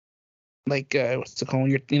it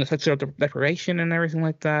called? Sexual deprivation and everything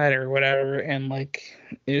like that or whatever. And like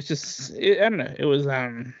it's just I don't know.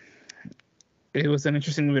 It was an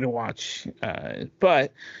interesting movie to watch.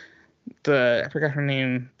 But I forgot her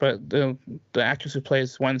name, but the actress who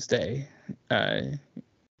plays Wednesday,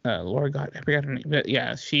 Laura God, I forgot her name. But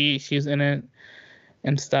yeah, she's in it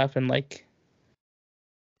and stuff, and like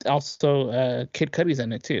also Kid Cudi's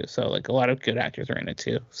in it too. So like a lot of good actors are in it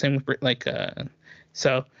too. Same with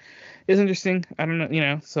so it's interesting. I don't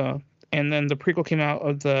know, so and then the prequel came out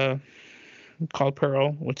called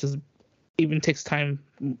Pearl, which even takes time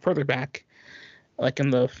further back, like in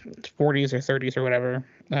the 40s or 30s or whatever,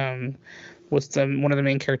 was one of the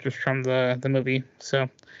main characters from the movie. So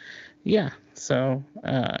yeah, so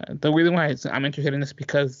the reason why I'm interested in this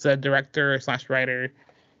because the director / writer,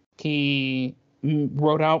 he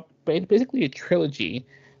wrote out basically a trilogy,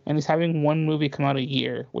 and he's having one movie come out a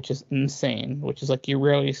year, which is insane, which is like you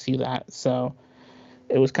rarely see that. So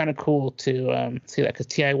it was kind of cool to see that because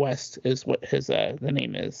T.I. West is what his the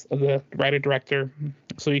name is of the writer director.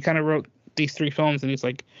 So he kind of wrote these 3 films, and he's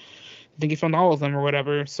like, I think he filmed all of them or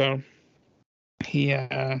whatever. So he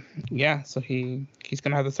so he's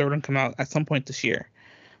gonna have the 3rd one come out at some point this year,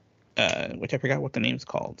 which I forgot what the name's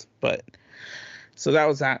called. But so that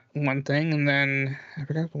was that one thing, and then I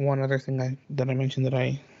forgot one other thing that I mentioned that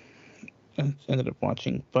I ended up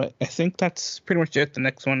watching. But I think that's pretty much it. The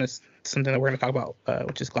next one is something that we're gonna talk about,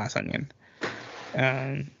 which is Glass Onion.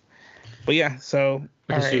 But yeah, so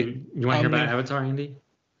all right. So you want to hear about Avatar, Andy?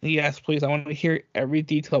 Yes, please. I want to hear every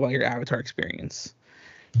detail about your Avatar experience.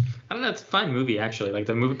 I don't know. It's a fine movie, actually. Like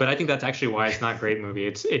the movie, but I think that's actually why it's not a great movie.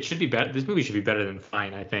 It should be better. This movie should be better than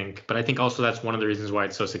fine, I think. But I think also that's one of the reasons why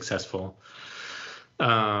it's so successful.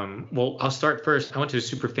 Well, I'll start first. I went to a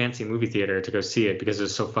super fancy movie theater to go see it because it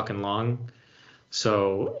was so fucking long.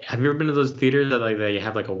 So, have you ever been to those theaters that like they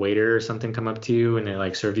have like a waiter or something come up to you and they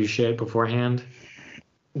like serve you shit beforehand?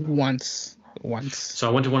 Once. So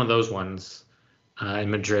I went to one of those ones.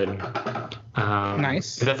 In Madrid.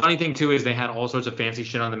 Nice. The funny thing too is they had all sorts of fancy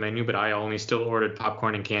shit on the menu, but I only still ordered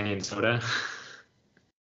popcorn and candy and soda.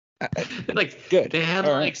 Like good. They had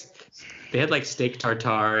like steak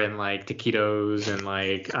tartare and like taquitos and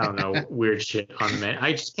like I don't know weird shit on the menu.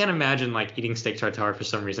 I just can't imagine like eating steak tartare for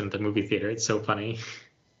some reason at the movie theater. It's so funny.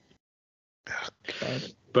 God.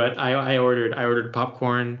 But I ordered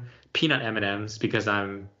popcorn, peanut M&Ms because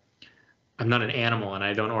I'm not an animal and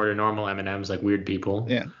I don't order normal M&Ms like weird people.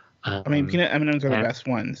 Yeah. I mean, peanut M&Ms are the best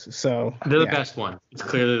ones. So they're the best ones. It's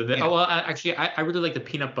clear that. Yeah. Oh well, actually, I really like the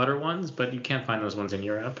peanut butter ones, but you can't find those ones in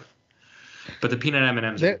Europe. But the peanut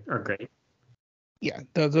M&Ms are great. Yeah,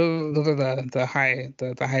 those are the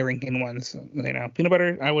high ranking ones. Peanut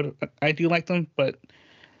butter. I do like them, but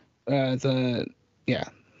the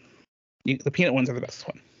peanut ones are the best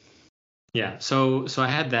one. Yeah, so I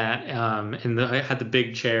had that, and I had the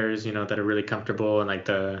big chairs, that are really comfortable, and like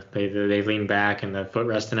they lean back and the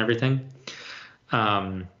footrest and everything.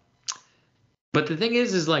 But the thing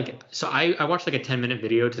is like, so I watched like a 10-minute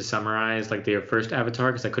video to summarize like the first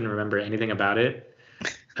Avatar because I couldn't remember anything about it.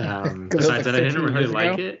 Besides that, I didn't really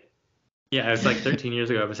like it. Yeah, it was like 13 years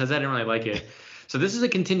ago. Besides that, I didn't really like it. So this is a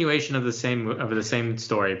continuation of the same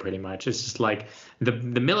story, pretty much. It's just like the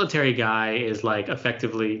military guy is like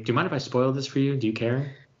effectively. Do you mind if I spoil this for you? Do you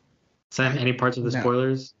care? Sam, any parts of the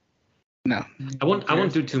spoilers? No. I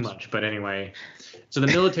won't do too much, but anyway. So the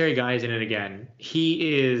military guy is in it again.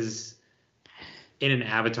 He is in an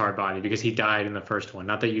avatar body because he died in the first one.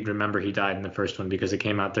 Not that you'd remember he died in the first one because it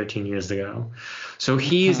came out 13 years ago. So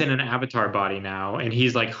he's in an avatar body now, and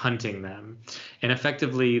he's like hunting them. And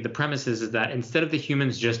effectively, the premise is that instead of the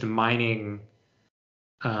humans just mining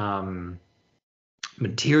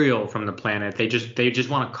material from the planet, they just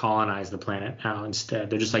want to colonize the planet now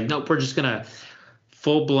instead. They're just like, nope, we're just gonna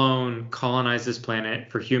full-blown colonize this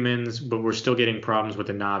planet for humans, but we're still getting problems with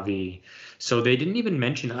the Na'vi. So they didn't even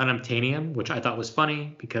mention unobtainium, which I thought was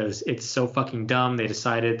funny because it's so fucking dumb. They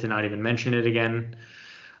decided to not even mention it again.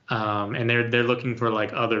 And they're looking for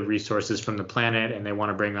like other resources from the planet, and they want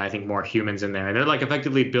to bring, I think, more humans in there. And they're like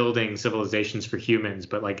effectively building civilizations for humans,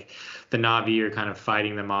 but like the Na'vi are kind of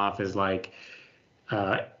fighting them off as like,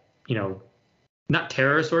 not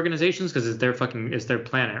terrorist organizations because it's their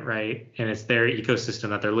planet, right? And it's their ecosystem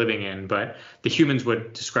that they're living in. But the humans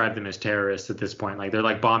would describe them as terrorists at this point. Like they're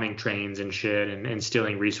like bombing trains and shit and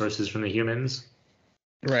stealing resources from the humans.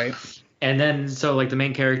 Right. And then so like the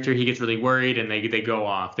main character, he gets really worried and they go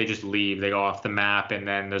off. They just leave. They go off the map and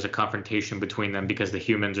then there's a confrontation between them because the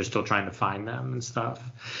humans are still trying to find them and stuff.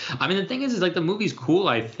 I mean the thing is like the movie's cool,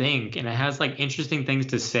 I think, and it has like interesting things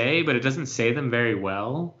to say, but it doesn't say them very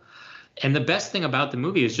well. And the best thing about the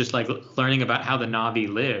movie is just like learning about how the Na'vi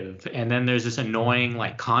live. And then there's this annoying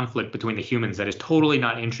like conflict between the humans that is totally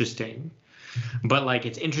not interesting. But like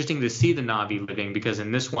it's interesting to see the Na'vi living because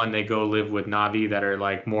in this one they go live with Na'vi that are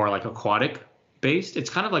like more like aquatic based. It's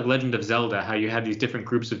kind of like Legend of Zelda, how you have these different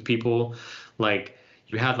groups of people. Like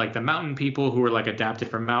you have like the mountain people who are like adapted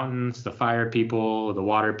from mountains, the fire people, the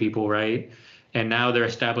water people, right? And now they're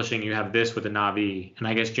establishing you have this with the Na'vi. And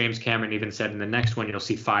I guess James Cameron even said in the next one you'll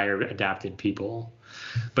see fire adapted people.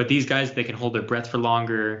 But these guys, they can hold their breath for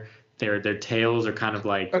longer. Their tails are kind of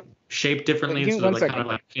like shaped differently, Give me so they're one like kind second.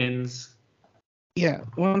 of like fins. Yeah,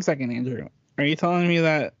 1 second, Andrew. Are you telling me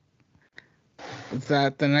that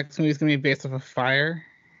the next movie is gonna be based off of fire?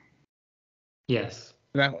 Yes,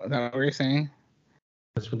 Is that what you're saying?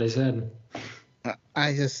 that's what they said.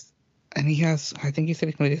 I just, and he has, I think he said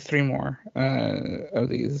he's gonna do 3 more of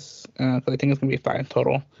these. So I think it's gonna be 5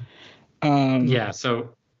 total. Yeah, so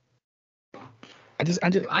I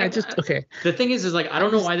just okay. the thing is like I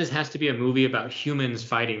don't know why this has to be a movie about humans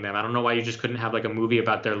fighting them. I don't know why you just couldn't have like a movie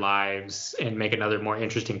about their lives and make another more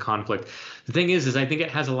interesting conflict. The thing is I think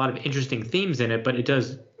it has a lot of interesting themes in it, but it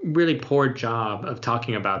does really poor job of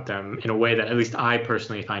talking about them in a way that at least I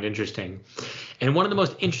personally find interesting. And one of the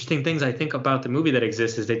most interesting things I think about the movie that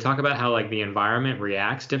exists is they talk about how like the environment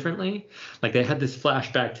reacts differently. Like they had this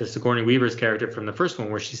flashback to Sigourney Weaver's character from the first one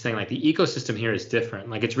where she's saying like the ecosystem here is different.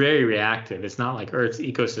 Like it's very reactive. It's not like Earth's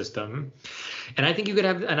ecosystem. And I think you could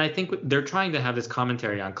have, and I think they're trying to have this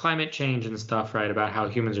commentary on climate change and stuff, right? About how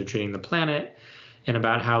humans are treating the planet and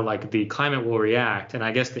about how like the climate will react. And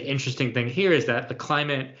I guess the interesting thing here is that the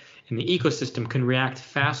climate and the ecosystem can react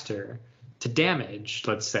faster to damage,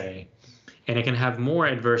 let's say, and it can have more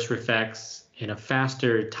adverse effects in a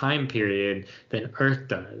faster time period than Earth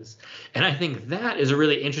does. And I think that is a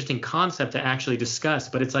really interesting concept to actually discuss,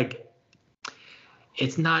 but it's like,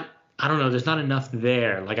 it's not, I don't know, there's not enough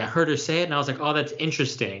there. Like I heard her say it and I was like, oh, that's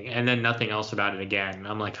interesting. And then nothing else about it again.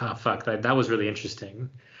 I'm like, oh, fuck, that was really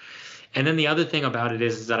interesting. And then the other thing about it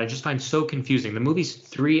is that I just find so confusing. The movie's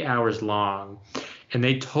 3 hours long, and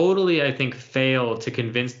they totally, I think, fail to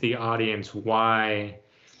convince the audience why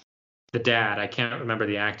the dad, I can't remember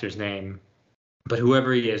the actor's name, but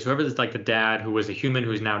whoever he is, whoever is like the dad who was a human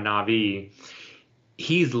who's now Na'vi,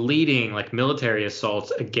 he's leading like military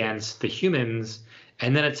assaults against the humans.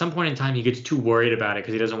 And then at some point in time, he gets too worried about it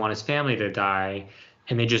because he doesn't want his family to die.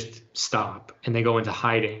 And they just stop and they go into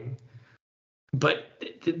hiding. But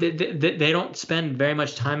they don't spend very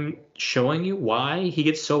much time showing you why he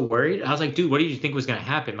gets so worried. I was like, dude, what did you think was going to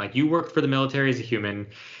happen? Like, you worked for the military as a human.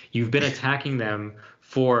 You've been attacking them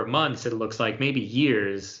for months, it looks like, maybe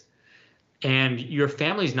years. And your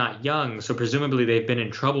family's not young, so presumably they've been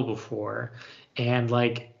in trouble before. And,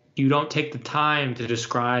 like, you don't take the time to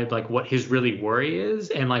describe, like, what his really worry is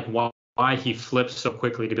and, like, why he flips so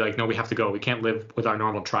quickly to be like, no, we have to go. We can't live with our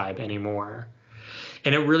normal tribe anymore.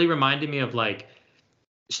 And it really reminded me of like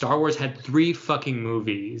Star Wars had 3 fucking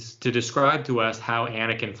movies to describe to us how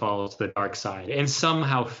Anakin falls to the dark side and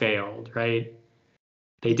somehow failed, right?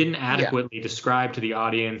 They didn't adequately describe to the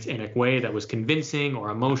audience in a way that was convincing or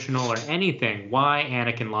emotional or anything why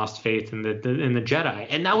Anakin lost faith in the Jedi.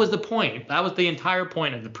 And that was the point. That was the entire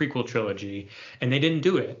point of the prequel trilogy, and they didn't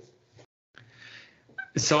do it.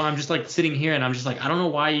 So I'm just like sitting here and I'm just like, I don't know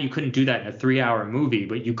why you couldn't do that in a 3-hour movie,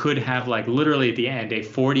 but you could have like literally at the end a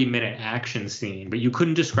 40-minute action scene, but you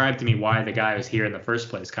couldn't describe to me why the guy was here in the first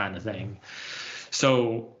place kind of thing.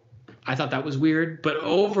 So I thought that was weird, but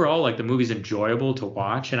overall, like the movie's enjoyable to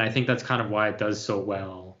watch. And I think that's kind of why it does so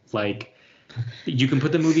well. Like you can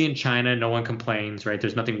put the movie in China, no one complains, right?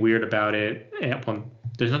 There's nothing weird about it.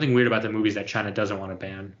 There's nothing weird about the movies that China doesn't want to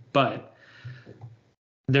ban, but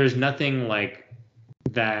there's nothing like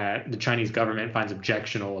that the Chinese government finds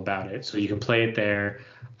objectionable about it. So you can play it there.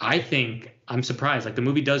 I think I'm surprised. Like the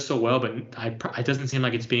movie does so well, but it doesn't seem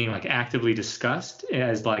like it's being like actively discussed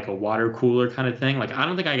as like a water cooler kind of thing. Like I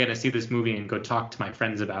don't think I get to see this movie and go talk to my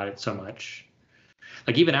friends about it so much.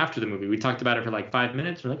 Like even after the movie, we talked about it for like 5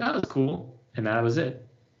 minutes. We're like, oh, that's cool, and that was it.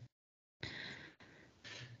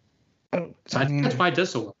 So I think that's why it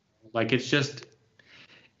does so well. Like it's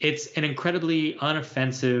an incredibly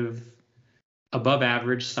unoffensive above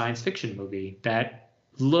average science fiction movie that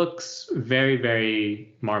looks very,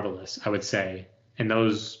 very marvelous, I would say. And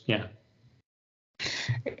those, yeah.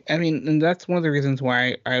 I mean, and that's one of the reasons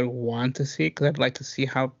why I want to see it, because I'd like to see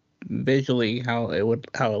how visually how it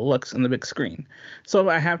looks on the big screen. So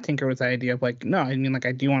I have tinkered with the idea of like, no, I mean, like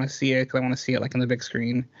I do want to see it because I want to see it like on the big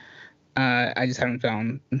screen. I just haven't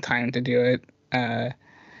found time to do it.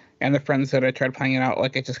 And the friends that I tried playing it out,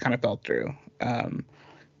 like it just kind of fell through.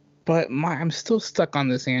 But I'm still stuck on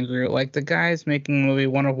this, Andrew. Like the guy's making a movie,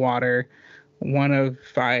 one of water, one of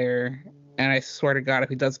fire, and I swear to God, if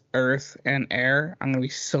he does earth and air, I'm gonna be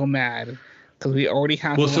so mad because we already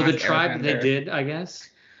have. Well, so the tribe they did, I guess.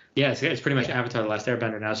 Yes, it's pretty much Avatar: The Last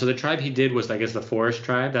Airbender now. So the tribe he did was, I guess, the Forest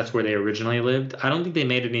Tribe. That's where they originally lived. I don't think they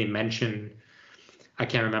made any mention. I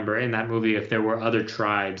can't remember in that movie if there were other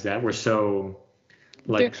tribes that were so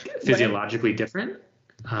like physiologically different.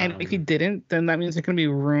 And if he didn't, then that means there's gonna be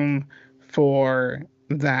room for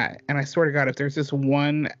that. And I swear to God, if there's this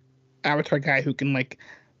one Avatar guy who can like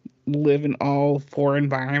live in all four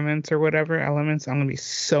environments or whatever elements, I'm gonna be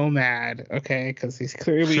so mad. Okay, because he's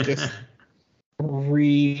clearly just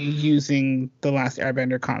reusing the Last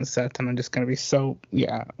Airbender concept, and I'm just gonna be so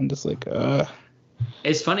I'm just like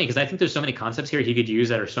It's funny because I think there's so many concepts here he could use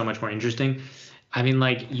that are so much more interesting. I mean,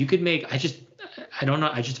 like you could make. I don't know.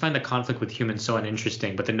 I just find the conflict with humans so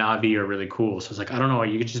uninteresting, but the Na'vi are really cool. So it's like I don't know.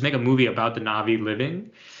 You could just make a movie about the Na'vi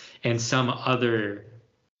living, and some other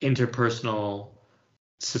interpersonal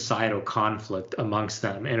societal conflict amongst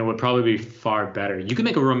them, and it would probably be far better. You could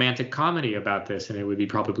make a romantic comedy about this, and it would be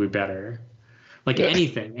probably better. Like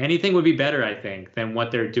anything would be better, I think, than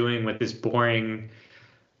what they're doing with this boring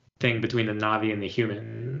thing between the Na'vi and the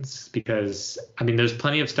humans. Because I mean, there's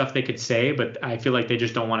plenty of stuff they could say, but I feel like they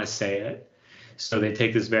just don't want to say it. So they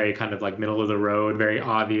take this very kind of like middle of the road, very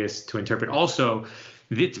obvious to interpret. Also,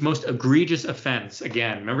 its most egregious offense.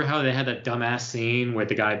 Again, remember how they had that dumbass scene with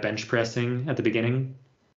the guy bench pressing at the beginning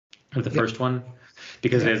of the first one,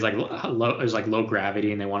 because there's like low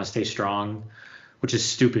gravity and they want to stay strong, which is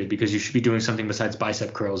stupid because you should be doing something besides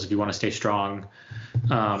bicep curls if you want to stay strong.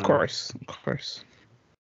 Of course.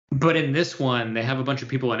 But in this one, they have a bunch of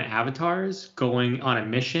people in avatars going on a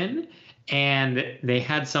mission, and they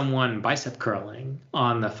had someone bicep curling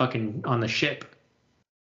on the ship.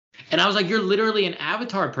 And I was like, you're literally an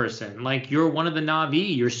avatar person. Like, you're one of the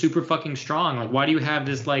Na'vi. You're super fucking strong. Like, why do you have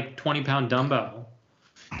this like 20-pound dumbbell?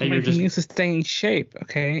 That you're just needs to stay in shape,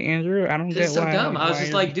 okay, Andrew? I don't get so why. Dumb. I was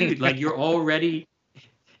just like, dude, like you're already.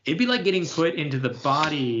 It'd be like getting put into the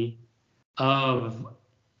body of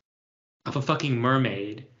a fucking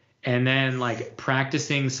mermaid, and then like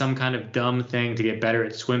practicing some kind of dumb thing to get better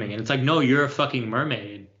at swimming. And it's like, no, you're a fucking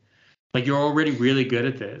mermaid. Like you're already really good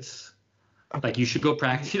at this. Like you should go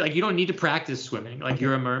practice. Like you don't need to practice swimming. Like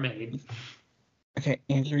you're a mermaid. Okay,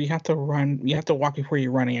 Andrew, you have to run. You have to walk before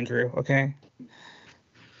you run, Andrew. Okay.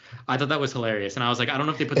 I thought that was hilarious, and I was like, I don't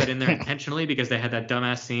know if they put that in there intentionally because they had that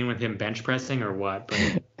dumbass scene with him bench pressing or what.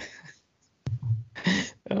 But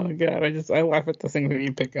oh God, I laugh at the things that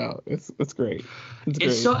you pick out. It's great. It's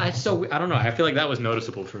great. So I don't know. I feel like that was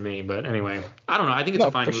noticeable for me, but anyway, I don't know. I think it's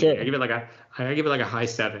a fine movie. Sure. I give it like a high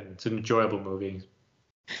 7. It's an enjoyable movie.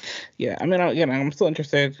 Yeah, I mean, I'm still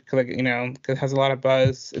interested because because it has a lot of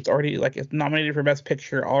buzz. It's already it's nominated for Best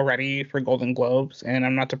Picture already for Golden Globes, and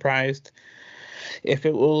I'm not surprised if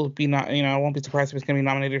it will be not. I won't be surprised if it's going to be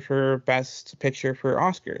nominated for Best Picture for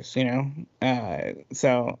Oscars.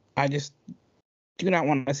 So I just do not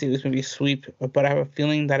want to see this movie sweep, but I have a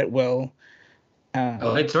feeling that it will.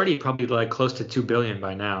 It's already probably like close to $2 billion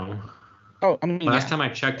by now. Oh, I mean, last time I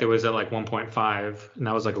checked, it was at like 1.5, and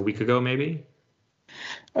that was like a week ago, maybe.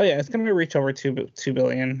 Oh yeah, it's going to reach over 2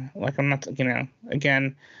 billion. Like I'm not,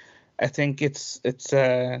 again, I think it's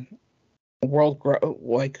world for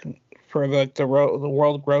the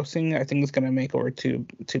world grossing. I think it's going to make over 2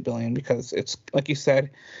 billion because it's like you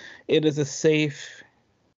said, it is a safe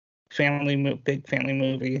big family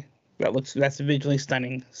movie that's visually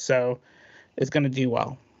stunning. So it's going to do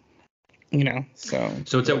well. So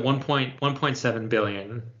it's at 1.7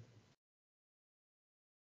 billion.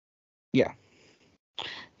 Yeah.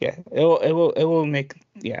 Yeah, it will make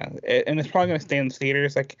and it's probably gonna stay in the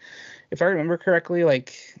theaters. Like, if I remember correctly,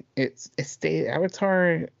 like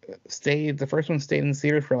Avatar stayed, the first one stayed in the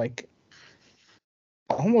theater for like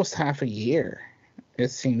almost half a year. It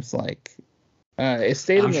seems like it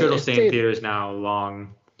stayed. I'm sure it'll stay in theaters now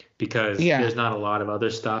long because there's not a lot of other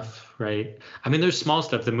stuff, right? I mean, there's small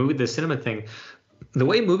stuff. The cinema thing. The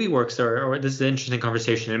way movie works, or this is an interesting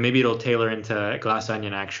conversation, and maybe it'll tailor into Glass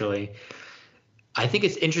Onion actually. I think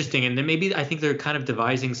it's interesting, and then maybe I think they're kind of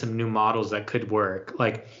devising some new models that could work.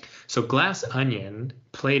 Like, So Glass Onion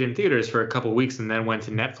played in theaters for a couple weeks and then went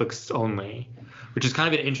to Netflix only, which is kind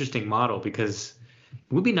of an interesting model because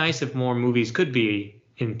it would be nice if more movies could be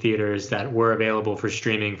in theaters that were available for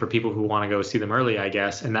streaming for people who want to go see them early, I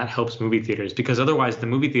guess, and that helps movie theaters because otherwise the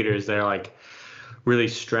movie theaters they're like really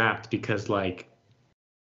strapped because like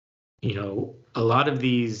a lot of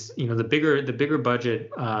these, the bigger budget,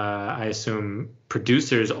 I assume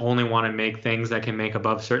producers only want to make things that can make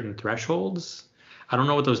above certain thresholds. I don't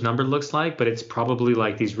know what those numbers looks like, but it's probably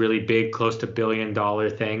like these really big, close to $1 billion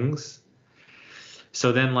things.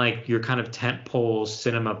 So then, like your kind of tentpole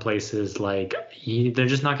cinema places, like they're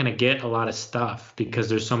just not going to get a lot of stuff because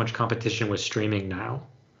there's so much competition with streaming now.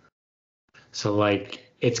 So like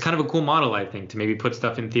it's kind of a cool model, I think, to maybe put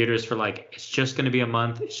stuff in theaters for like it's just going to be a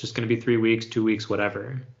month, it's just going to be 3 weeks, 2 weeks,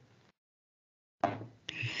 whatever.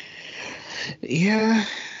 Yeah.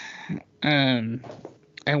 Um,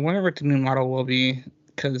 I wonder what the new model will be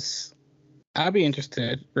because I'll be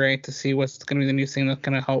interested, right, to see what's going to be the new thing that's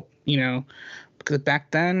going to help, because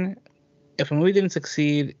back then, if a movie didn't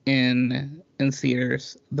succeed in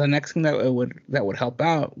theaters, the next thing that would help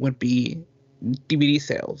out would be DVD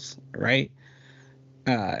sales, right?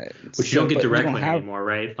 Which you don't get but we don't directly have, anymore,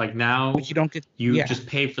 right? Like now which you don't get. you Yeah, just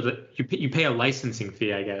pay for you pay a licensing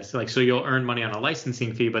fee, I guess. Like so you'll earn money on a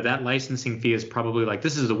licensing fee, but that licensing fee is probably like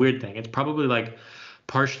this is the weird thing. It's probably like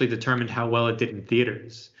partially determined how well it did in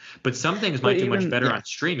theaters. But some things but might do much even better yeah, on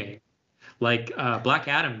streaming. Like Black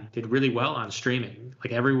Adam did really well on streaming.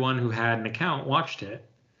 Like everyone who had an account watched it,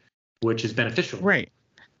 which is beneficial. right.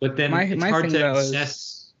 But then it's My hard thing to though is,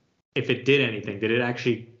 assess if it did anything. Did it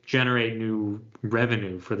actually generate new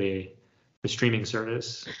revenue for the streaming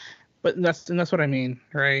service? but that's what I mean,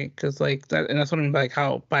 right? Because like that, and that's what I mean by like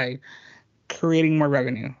how by creating more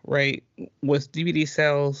revenue, right? With DVD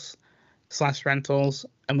sales slash rentals,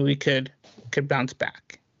 a movie could bounce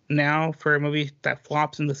back. Now, for a movie that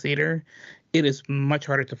flops in the theater, it is much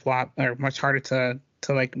harder to flop or much harder to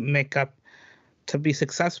like make up to be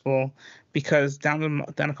successful because down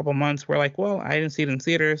a couple months we're like, well, I didn't see it in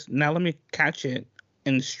theaters. Now let me catch it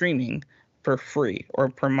in streaming for free or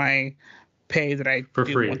for my pay that I For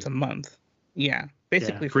do free. once a month. Yeah, Yeah,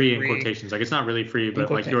 basically for free in free. quotations. Like it's not really free, In but like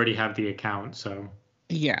you quotation. already have the account, so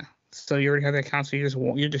Yeah. So you already have the account, so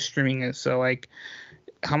you're just streaming it. So like,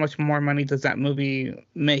 how much more money does that movie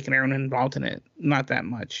make and everyone involved in it? Not that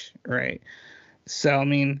much, right? So I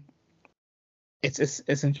mean,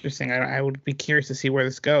 it's interesting. I would be curious to see where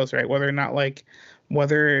this goes, right? Whether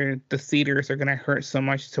the theaters are gonna hurt so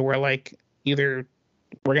much to where like either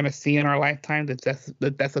we're gonna see in our lifetime the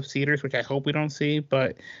death of theaters, which I hope we don't see,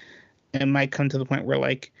 but it might come to the point where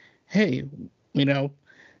like, hey, you know,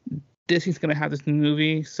 Disney's gonna have this new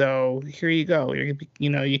movie, so here you go.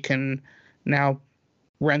 You can now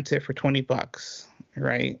rent it for $20,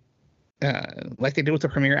 right? Like they did with the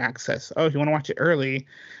Premiere Access. Oh, if you want to watch it early,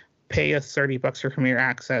 pay us $30 for Premiere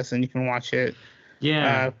Access, and you can watch it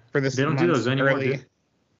yeah, for they this don't do month those anymore. early. I think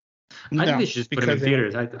No, they should just put them in because they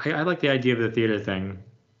don't. theaters. I like the idea of the theater thing.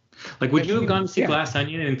 Like, I would you have gone mean, to see yeah, Glass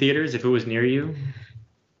Onion in theaters if it was near you?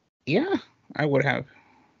 yeah, I would have.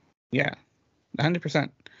 Yeah, 100%.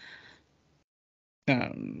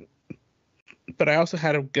 Um, but I also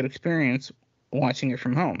had a good experience watching it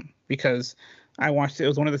from home because I watched it. It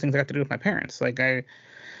was one of the things I got to do with my parents.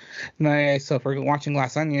 So for watching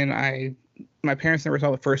Glass Onion, my parents never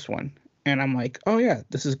saw the first one, and I'm like, oh yeah,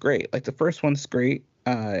 this is great. Like the first one's great,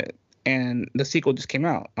 and the sequel just came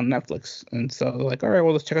out on Netflix, and so they're like, all right,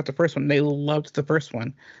 well let's check out the first one. They loved the first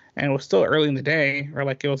one, and it was still early in the day, or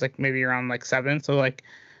like it was like maybe around like 7. So like,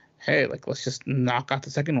 hey, like let's just knock out the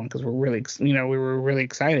second one because we were really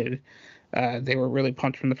excited. They were really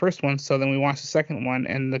pumped from the first one, so then we watched the second one,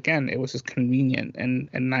 and again, it was just convenient and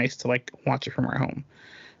nice to like watch it from our home.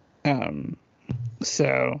 Um,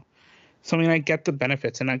 so, so I mean, I get the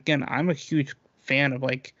benefits, and again, I'm a huge fan of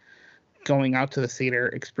like going out to the theater,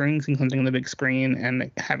 experiencing something on the big screen,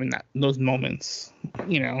 and having those moments,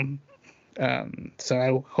 you know. So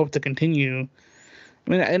I hope to continue. I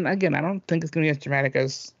mean, and again, I don't think it's gonna be as dramatic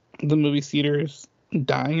as the movie theaters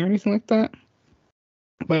dying or anything like that.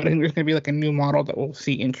 But I think there's gonna be like a new model that we'll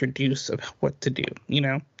see introduced of what to do, you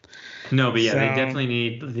know. No, but yeah, So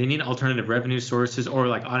they need alternative revenue sources or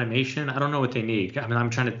like automation. I don't know what they need. I mean, I'm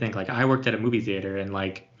trying to think. Like, I worked at a movie theater, and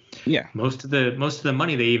like yeah, most of the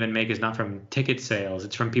money they even make is not from ticket sales.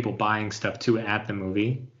 It's from people buying stuff too at the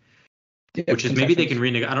movie. yeah, Which is maybe they can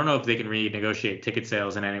concessions. renegotiate. I don't know if they can renegotiate ticket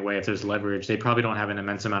sales in any way if there's leverage. They probably don't have an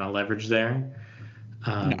immense amount of leverage there.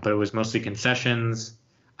 No, But it was mostly concessions.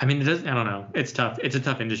 I mean, I don't know. It's tough. It's a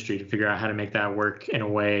tough industry to figure out how to make that work in a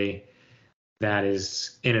way that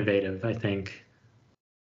is innovative, I think.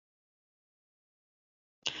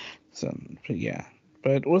 So, but yeah,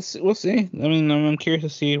 but we'll see, we'll see. I mean, I'm curious to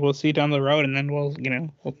see. We'll see down the road, and then we'll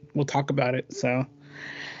talk about it. So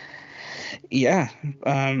yeah.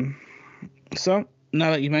 So now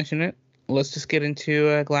that you mention it, let's just get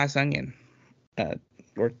into Glass Onion.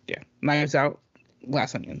 Knives Out,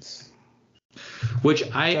 Glass Onions. Which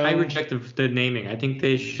I reject the naming. I think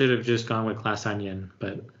they should have just gone with Glass Onion,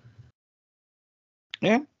 but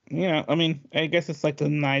yeah, I mean, I guess it's like the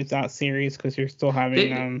Knives Out series because you're still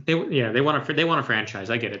having they want a franchise.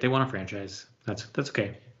 I get it. They want a franchise. That's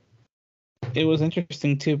okay. It was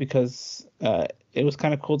interesting too because it was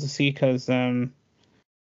kind of cool to see because Rian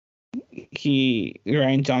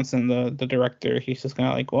Johnson, the director, he's just kind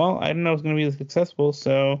of like, well, I didn't know it was going to be successful,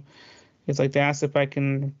 so it's like they asked if I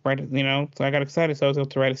can write it, so I got excited, so I was able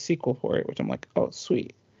to write a sequel for it, which I'm like, oh,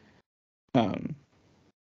 sweet. But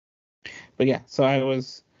yeah, it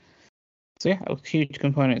was a huge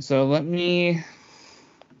component. So let me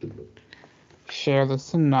share the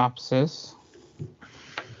synopsis.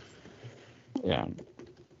 Yeah.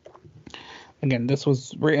 Again, this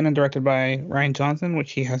was written and directed by Rian Johnson,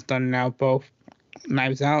 which he has done now both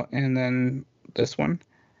Knives Out and then this one.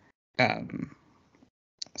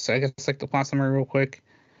 So I guess like the plot summary real quick.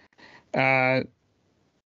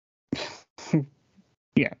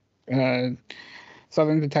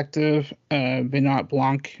 Southern detective Benoit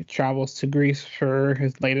Blanc travels to Greece for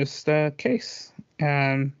his latest case.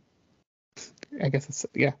 I guess that's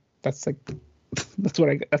what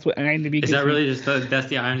IMDb. Is that really just that's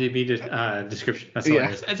the IMDb description? That's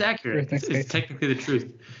hilarious. It's accurate. It's technically the truth.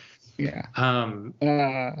 Yeah. I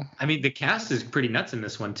mean, the cast is pretty nuts in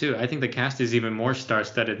this one too. I think the cast is even more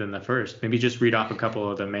star-studded than the first. Maybe just read off a couple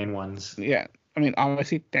of the main ones. Yeah. I mean,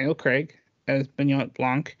 obviously Daniel Craig as Benoit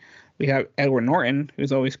Blanc. We have Edward Norton,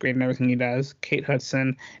 who's always great in everything he does. Kate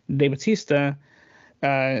Hudson, Dave Bautista,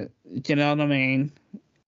 Janelle Domain,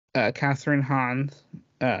 Catherine Hahn,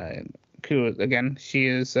 who again she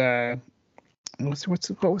is what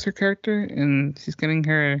was her character? And she's getting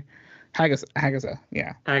her Agatha.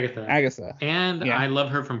 Yeah. Agatha. And yeah. I love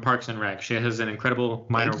her from Parks and Rec. She has an incredible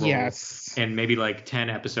minor role in maybe like 10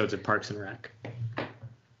 episodes of Parks and Rec.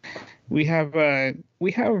 We have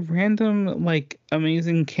random like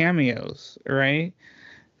amazing cameos, right?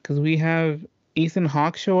 Because we have Ethan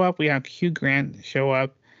Hawke show up, we have Hugh Grant show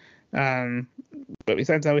up, but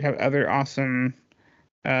besides that, we have other awesome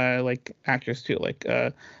like actors too, like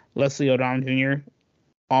Leslie Odom Jr.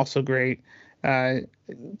 also great.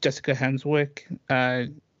 Jessica Hemswick,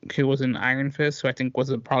 who was in Iron Fist, who I think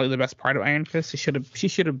was probably the best part of Iron Fist. She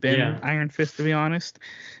should have been Iron Fist, to be honest.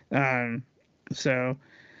 So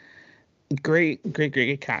great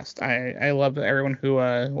cast. I love everyone who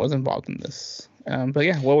was involved in this. But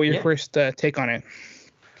yeah, what were your first take on it?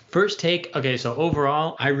 First take, okay, so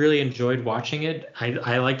overall, I really enjoyed watching it.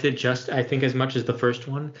 I liked it I think, as much as the first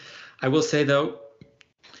one. I will say, though,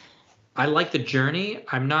 I like the journey.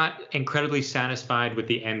 I'm not incredibly satisfied with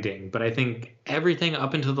the ending, but I think everything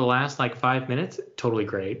up until the last, 5 minutes, totally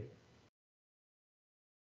great.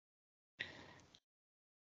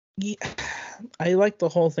 Yeah, I like the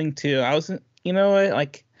whole thing, too. I wasn't, I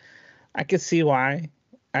could see why.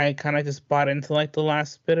 I kind of just bought into, the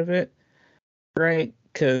last bit of it, right?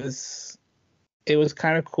 Because it was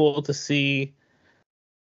kind of cool to see,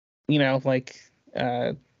 and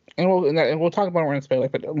we'll talk about more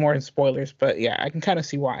in spoilers. But yeah, I can kind of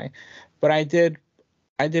see why. But I did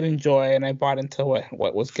enjoy, and I bought into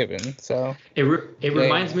what was given. So it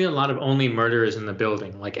reminds me a lot of Only Murders in the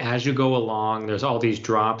Building. Like, as you go along, there's all these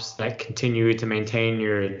drops that continue to maintain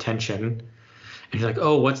your attention, and you're like,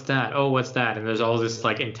 oh, what's that? Oh, what's that? And there's all this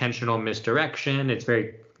intentional misdirection. It's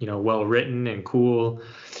very well written and cool.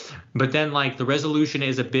 But then the resolution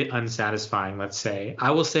is a bit unsatisfying, let's say. I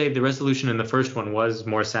will say the resolution in the first one was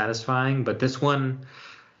more satisfying, but this one,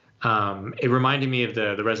 it reminded me of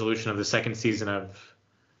the resolution of the second season of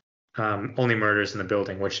Only Murders in the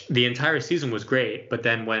Building, which the entire season was great, but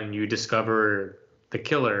then when you discover the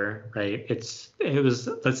killer, right, it was,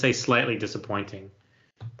 let's say, slightly disappointing.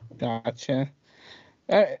 Gotcha.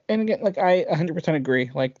 And again, I 100% agree.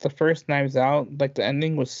 The first Knives Out, the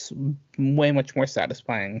ending was way much more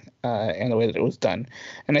satisfying in the way that it was done.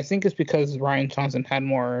 And I think it's because Rian Johnson had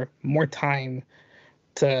more time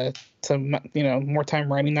to more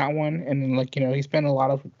time writing that one. And then he spent a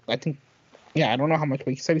lot of, I don't know how much,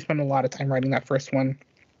 but he said he spent a lot of time writing that first one,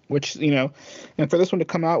 which, and for this one to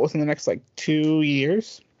come out within the next 2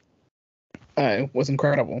 years, it was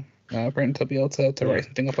incredible for him to be able to write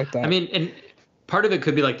something up like that. I mean, and part of it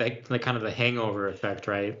could be kind of the hangover effect,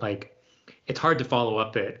 right? It's hard to follow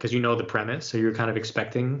up it because the premise, so you're kind of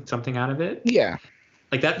expecting something out of it. Yeah.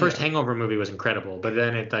 Like that first Hangover movie was incredible, but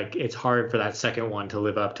then it's hard for that second one to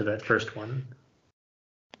live up to that first one.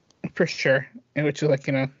 For sure. And which is like,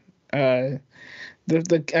 I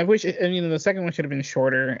wish, I mean, the second one should have been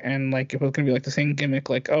shorter, and like it was gonna be like the same gimmick,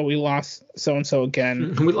 like, oh, we lost so and so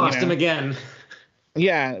again. We lost him again.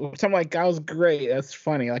 Yeah, so I'm like, that was great. That's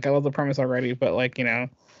funny. Like, I love the premise already, but like, I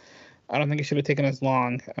don't think it should have taken as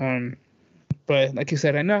long. But like you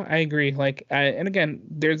said, I agree. Like, and again,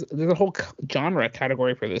 there's a whole genre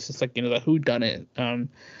category for this. It's like, the who done it.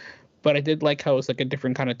 But I did like how it was like a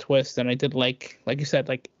different kind of twist, and I did like you said,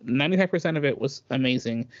 like 95% of it was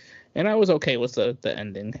amazing, and I was okay with the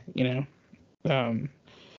ending.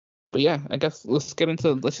 But yeah, I guess let's just get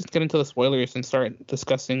into the spoilers and start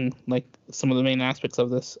discussing like some of the main aspects of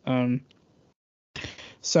this.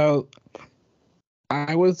 So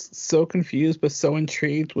I was so confused but so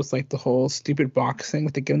intrigued with like the whole stupid box thing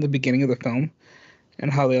that they get in the beginning of the film,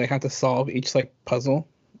 and how they like have to solve each like puzzle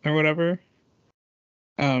or whatever.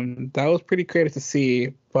 That was pretty creative to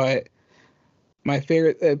see, but my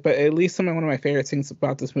favorite, but at least one of my favorite things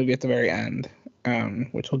about this movie at the very end,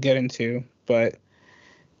 which we'll get into, but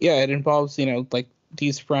yeah, it involves, like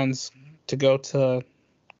these friends to go to.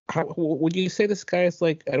 How would you say this guy is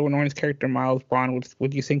like Edward Norton's character, Miles Braun?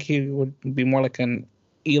 Would you think he would be more like an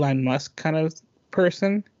Elon Musk kind of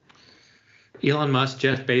person? Elon Musk,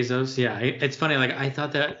 Jeff Bezos, yeah. It's funny. Like I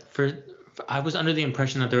thought that I was under the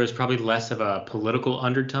impression that there was probably less of a political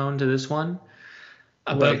undertone to this one.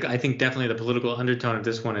 But I think definitely the political undertone of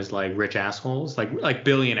this one is like rich assholes, like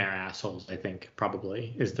billionaire assholes. I think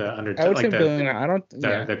probably is the undertone. I would like say billionaire. I don't.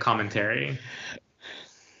 The commentary.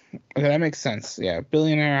 Okay, that makes sense. Yeah,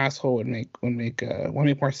 billionaire asshole would make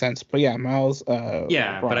more sense. But yeah, Miles.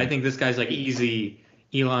 Yeah, Braun. But I think this guy's like easy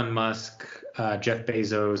Elon Musk, Jeff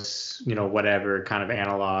Bezos, whatever kind of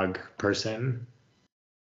analog person.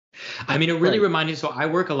 I mean, it really reminded me. So I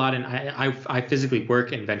work a lot I physically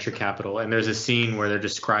work in venture capital, and there's a scene where they're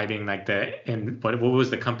describing like what was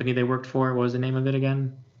the company they worked for? What was the name of it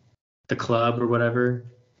again? The club or whatever.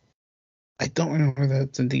 I don't remember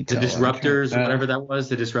that in detail. The Disruptors or whatever that was,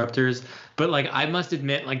 the Disruptors. But like, I must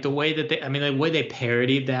admit, like the way they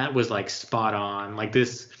parodied that was like spot on. Like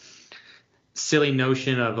this silly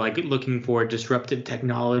notion of like looking for disruptive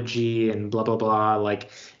technology and blah blah blah. Like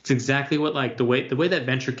it's exactly what like the way that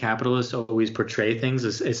venture capitalists always portray things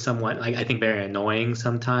is somewhat like I think very annoying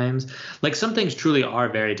sometimes. Like some things truly are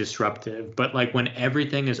very disruptive, but like when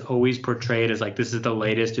everything is always portrayed as like this is the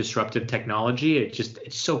latest disruptive technology,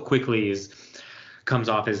 it so quickly comes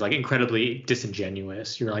off as like incredibly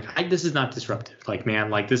disingenuous. You're like, this is not disruptive. Like, man,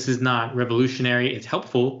 like this is not revolutionary. It's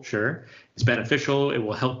helpful, sure. It's beneficial. It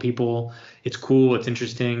will help people. It's cool. It's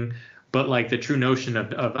interesting. But like the true notion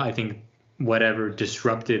of I think whatever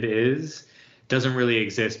disruptive is doesn't really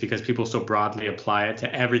exist because people so broadly apply it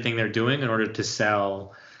to everything they're doing in order to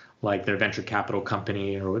sell like their venture capital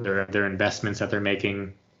company or their investments that they're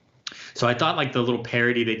making. So I thought like the little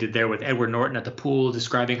parody they did there with Edward Norton at the pool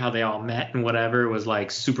describing how they all met and whatever was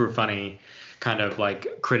like super funny kind of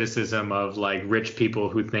like criticism of like rich people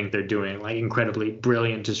who think they're doing like incredibly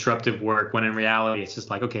brilliant disruptive work when in reality it's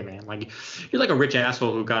just like, okay, man, like you're like a rich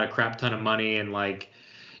asshole who got a crap ton of money and like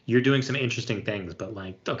you're doing some interesting things, but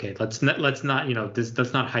like, okay, let's not let's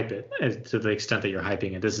not hype it to the extent that you're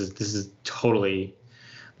hyping it. This is totally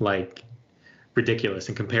like ridiculous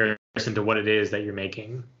in comparison to what it is that you're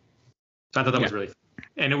making. So I thought that was really fun.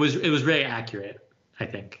 And it was very accurate, I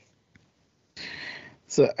think.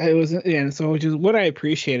 So it was, so which is what I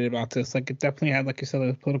appreciated about this. Like it definitely had, like you said,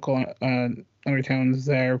 the political undertones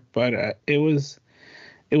there, but it was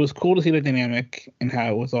cool to see the dynamic and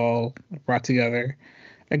how it was all brought together.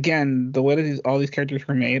 Again, the way that all these characters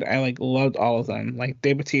were made, I like loved all of them. Like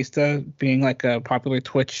Dave Bautista being like a popular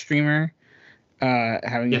Twitch streamer,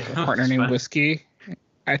 having a partner named Whiskey.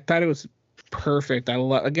 I thought it was perfect. I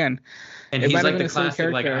love again. And he's like the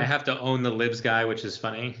classic, like I have to own the libs guy, which is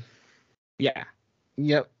funny. Yeah.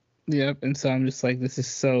 Yep. And so I'm just like, this is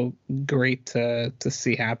so great to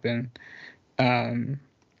see happen. And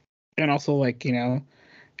also like,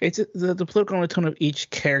 it's the political undertone of each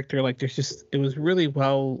character. Like it was really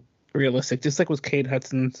well realistic, just like with Kate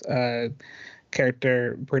Hudson's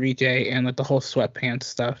character, Brittany J, and like the whole sweatpants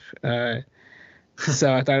stuff.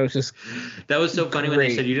 So I thought it was just that was so funny when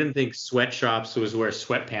they said you didn't think sweatshops was where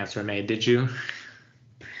sweatpants were made, did you?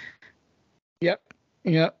 Yep.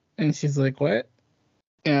 And she's like, what?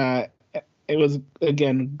 It was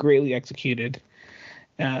again greatly executed.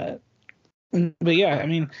 But yeah, I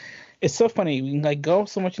mean, it's so funny. We can like go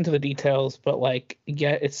so much into the details, but like,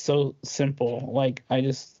 yeah, it's so simple. Like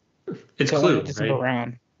it's Clue, just right?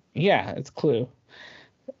 around. Yeah, it's Clue.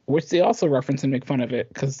 which they also reference and make fun of it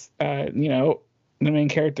because the main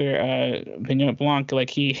character, Benoit Blanc, like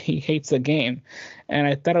he hates the game, and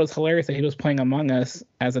I thought it was hilarious that he was playing Among Us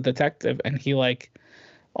as a detective, and he like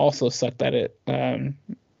also sucked at it.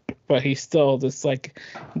 But he's still this like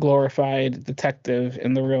glorified detective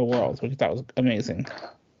in the real world, which I thought was amazing.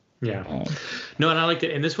 Yeah. No, and I liked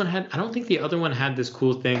it. And this one I don't think the other one had this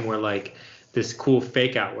cool thing where like this cool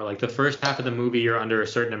fake out where like the first half of the movie you're under a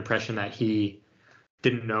certain impression that he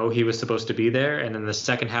didn't know he was supposed to be there, and then the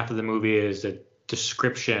second half of the movie is a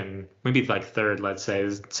description, maybe like third, let's say,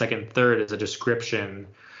 third is a description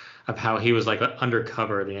of how he was like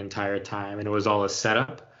undercover the entire time, and it was all a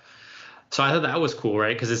setup. So I thought that was cool,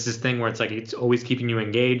 right? Because it's this thing where it's like it's always keeping you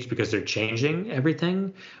engaged because they're changing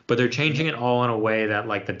everything, but they're changing it all in a way that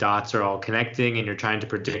like the dots are all connecting, and you're trying to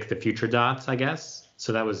predict the future dots, I guess.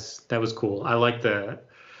 So that was cool. I like the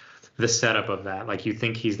setup of that. Like you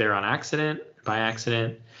think he's there by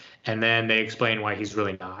accident, and then they explain why he's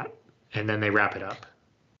really not, and then they wrap it up.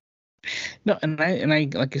 No, and I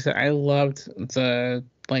like you said, I loved the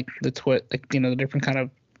twist, like the different kind of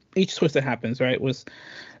each twist that happens, right? Was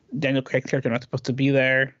Daniel Craig's character not supposed to be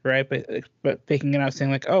there, right? But faking it out,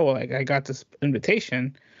 saying like, oh, like I got this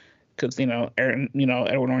invitation, because Edward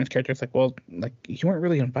Norton's character is like, well, like you weren't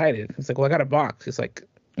really invited. It's like, well, I got a box. It's like,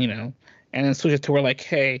 and then switches to where like,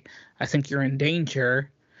 hey, I think you're in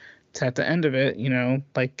danger. To at the end of it,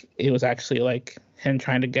 like it was actually like him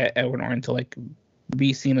trying to get Edward Norton to like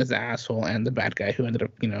be seen as the asshole and the bad guy who ended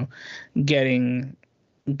up, getting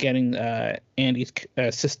Andy's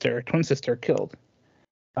twin sister killed.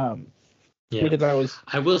 Yeah. Because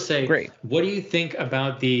I will say, great. What do you think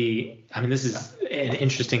about this is an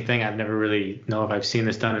interesting thing. I've never really know if I've seen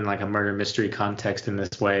this done in like a murder mystery context in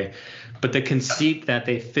this way, but the conceit that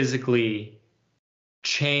they physically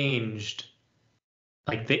changed,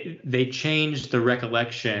 like they changed the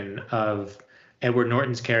recollection of Edward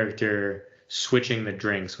Norton's character switching the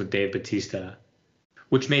drinks with Dave Bautista,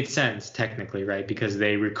 which made sense technically, right? Because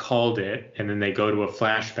they recalled it and then they go to a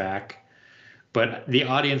flashback. But the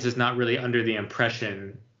audience is not really under the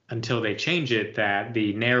impression until they change it that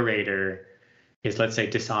the narrator is, let's say,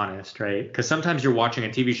 dishonest, right? Because sometimes you're watching a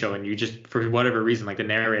TV show and you just, for whatever reason, like the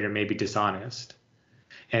narrator may be dishonest.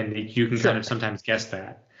 And you can kind of sometimes guess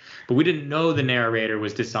that. But we didn't know the narrator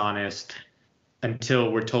was dishonest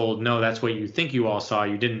until we're told, no, that's what you think you all saw.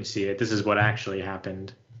 You didn't see it. This is what actually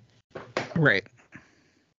happened. Right.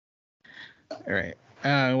 Right.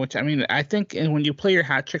 Which I think, and when you play your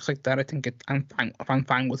hat tricks like that, I think I'm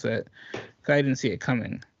fine with it, because I didn't see it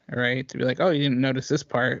coming. Right, to be like, oh, you didn't notice this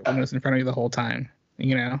part when it was in front of you the whole time,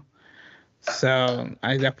 So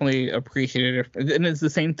I definitely appreciated it, and it's the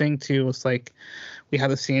same thing too. It's like we have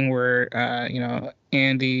the scene where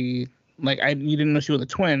Andy, like you didn't know she was a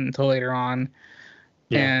twin until later on,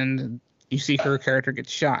 and you see her character get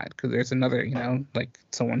shot because there's another, like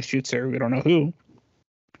someone shoots her, we don't know who,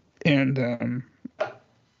 and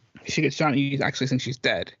she gets shot and you actually think she's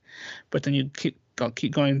dead, but then you keep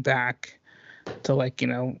going back to like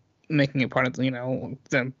making it part of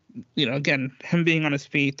them, again, him being on his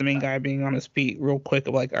feet, the main guy being on his feet real quick,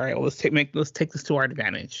 of like, all right, well, let's take this to our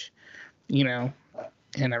advantage, and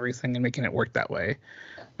everything, and making it work that way,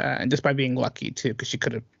 and just by being lucky too, because she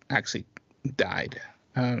could have actually died.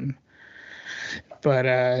 But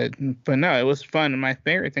no, it was fun. And my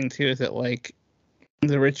favorite thing too is that like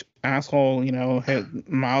the rich asshole,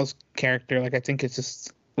 Miles character, like I think it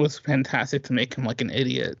just was fantastic to make him like an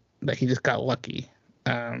idiot, that he just got lucky.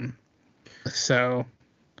 So,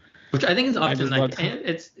 which I think is often like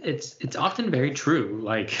it's often very true.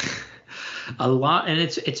 Like a lot, and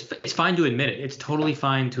it's fine to admit it. It's totally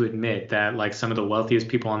fine to admit that like some of the wealthiest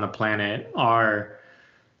people on the planet are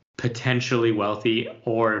potentially wealthy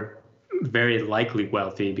or very likely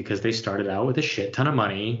wealthy because they started out with a shit ton of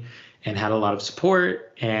money and had a lot of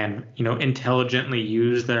support and, intelligently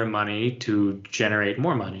used their money to generate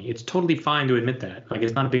more money. It's totally fine to admit that. Like,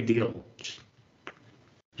 it's not a big deal.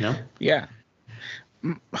 Yeah.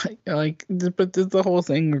 Like, but there's the whole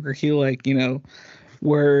thing where he, like,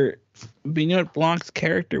 where Benoit Blanc's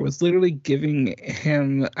character was literally giving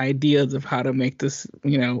him ideas of how to make this,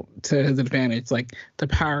 to his advantage, like the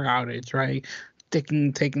power outage, right?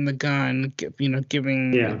 Taking the gun,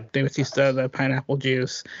 giving David Bautista the pineapple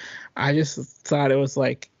juice. I just thought it was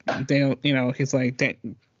like, he's like,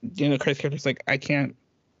 Daniel Craig's character's like, I can't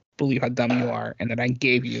believe how dumb you are, and that I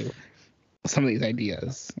gave you some of these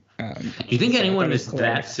ideas. Do you think anyone is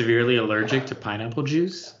that severely allergic to pineapple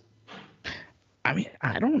juice? I mean,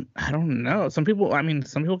 I don't know. Some people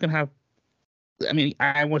can have. I mean,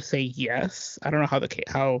 I would say yes. I don't know how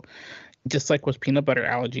just like with peanut butter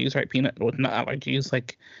allergies, right? Peanut with nut allergies,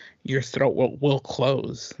 like your throat will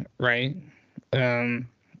close, right?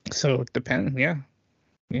 So it depends. Yeah.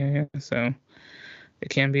 So it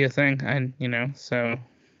can be a thing, and so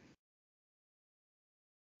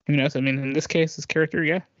who knows? I mean, in this case, this character,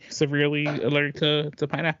 he's severely allergic to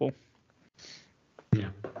pineapple. Yeah.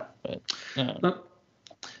 But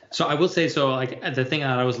so I will say, so like the thing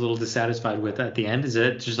that I was a little dissatisfied with at the end is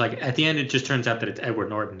that just like at the end it just turns out that it's Edward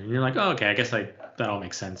Norton, and you're like, oh, okay, I guess like that all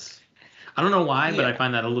makes sense. I don't know why, but I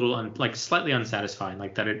find that a little like slightly unsatisfying,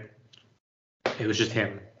 like that it was just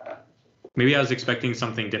him. Maybe I was expecting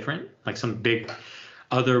something different, like some big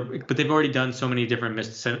other, but they've already done so many different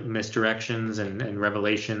misdirections and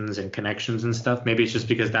revelations and connections and stuff. Maybe it's just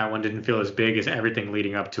because that one didn't feel as big as everything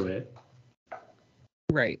leading up to it.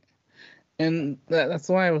 Right. And that's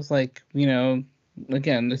why I was like,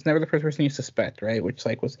 again, it's never the first person you suspect, right? Which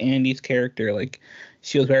like was Andy's character. Like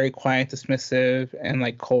she was very quiet, dismissive, and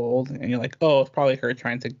like cold. And you're like, oh, it's probably her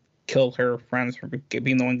trying to kill her friends for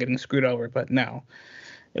being the one getting screwed over. But no,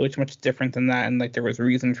 it was much different than that. And like there was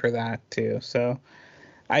reason for that too. So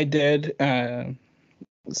I did.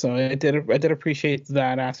 So I did appreciate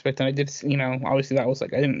that aspect, and I did, obviously that was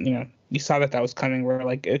like I didn't, you saw that was coming, where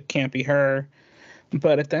like it can't be her.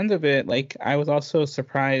 But at the end of it, like I was also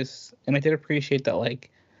surprised, and I did appreciate that, like,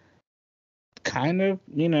 kind of,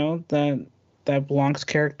 that Blanc's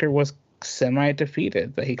character was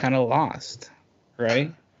semi-defeated, that he kind of lost, right?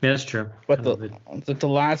 Yeah, that's true. But the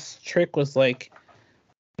last trick was like,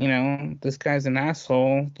 this guy's an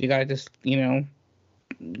asshole. You gotta just,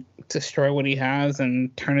 destroy what he has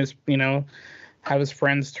and turn his, have his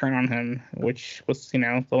friends turn on him, which was,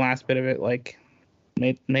 the last bit of it, like.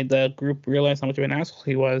 Made the group realize how much of an asshole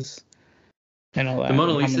he was. And all that. The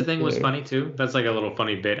Mona Lisa thing was funny too. That's like a little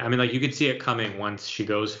funny bit. I mean, like you could see it coming once she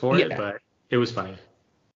goes for it, but it was funny.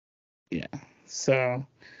 Yeah. So,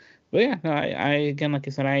 but yeah, no, I again, like I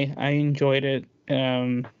said, I enjoyed it.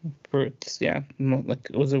 Like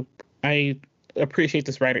it was I appreciate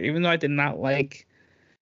this writer, even though I did not like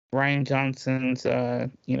Rian Johnson's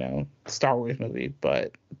Star Wars movie,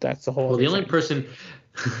 but that's the whole. Well, the only person.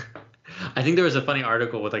 I think there was a funny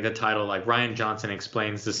article with like the title, like Rian Johnson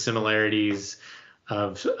explains the similarities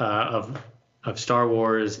of Star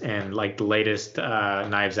Wars and like the latest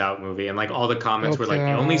Knives Out movie, and like all the comments were like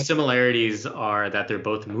the only similarities are that they're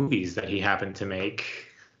both movies that he happened to make.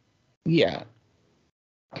 Yeah,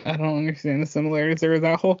 I don't understand the similarities. There was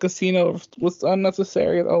that whole casino was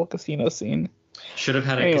unnecessary. The whole casino scene should have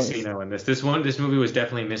had a casino in this. This movie was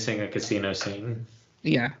definitely missing a casino scene.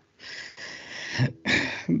 Yeah.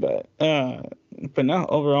 But no,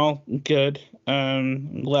 overall good.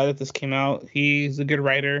 I'm glad that this came out. He's a good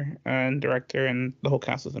writer and director, and the whole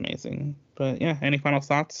cast was amazing. But yeah, any final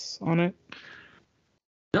thoughts on it?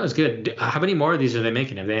 No, it's good. How many more of these are they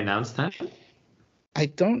making? Have they announced that? I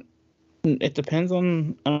don't. It depends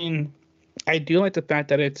on. I mean, I do like the fact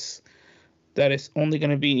that it's only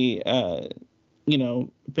going to be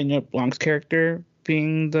Benoit Blanc's character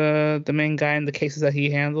being the main guy in the cases that he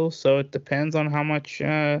handles. So it depends on how much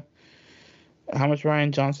Rian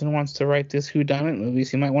Johnson wants to write this whodunit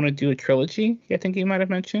movies. He might want to do a trilogy, I think he might have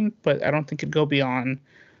mentioned, but I don't think it'd go beyond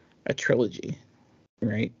a trilogy,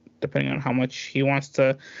 right? Depending on how much he wants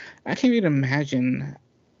to. I can't even imagine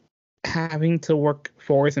having to work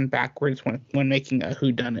forwards and backwards when making a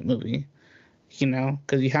whodunit movie,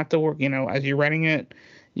 because you have to work, as you're writing it,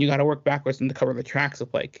 you got to work backwards and to cover the tracks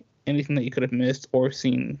of like anything that you could have missed or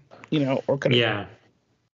seen, or could have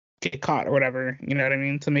get caught or whatever, you know what I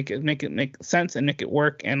mean? To make it make sense and make it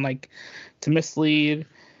work, and like to mislead,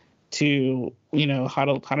 to how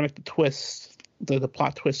to make the twist, the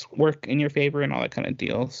plot twist work in your favor and all that kind of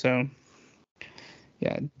deal. So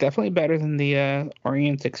yeah, definitely better than the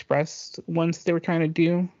Orient Express ones they were trying to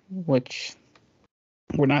do, which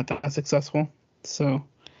were not that successful. So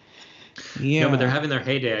yeah, no, but they're having their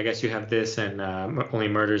heyday. I guess you have this and Only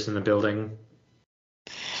Murders in the Building.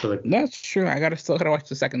 So like, that's true. I still gotta watch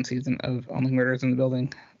the second season of Only Murders in the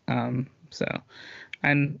Building. So,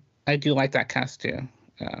 and I do like that cast too.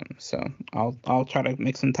 So I'll try to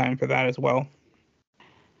make some time for that as well.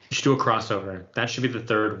 You should do a crossover. That should be the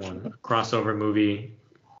third one. A crossover movie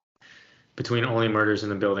between Only Murders in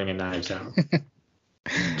the Building and Knives Out.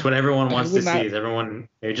 It's what everyone wants to see.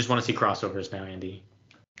 They just want to see crossovers now, Andy.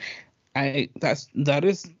 That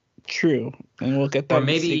is true, and we'll get that. Or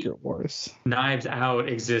maybe in Secret Wars. Knives Out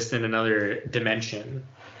exists in another dimension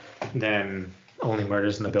than Only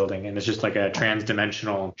Murders in the Building, and it's just like a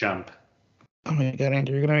trans-dimensional jump. Oh my God,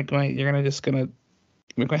 Andrew, you're gonna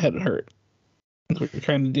make my head hurt. That's what you're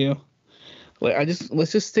trying to do. Like,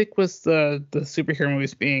 let's just stick with the superhero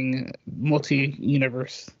movies being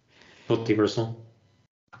multi-universe. Multiversal.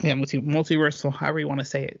 Yeah, multiversal, however you want to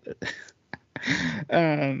say it.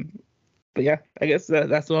 But yeah, I guess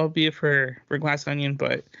that's all it'll be for Glass Onion.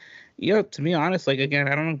 But yeah, to be honest, like again,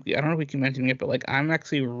 I don't know if we can mention it, but like I'm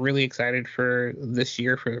actually really excited for this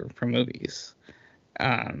year for movies.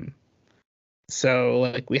 So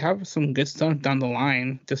like we have some good stuff down the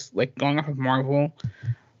line. Just like going off of Marvel,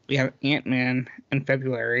 we have Ant-Man in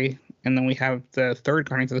February, and then we have the third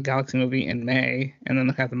Guardians of the Galaxy movie in May, and then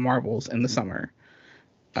we have the Marvels in the summer.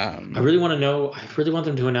 I really want to know. I really want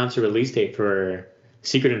them to announce a release date for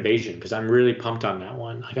Secret Invasion because I'm really pumped on that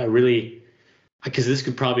one. Like because this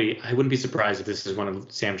could probably. I wouldn't be surprised if this is one of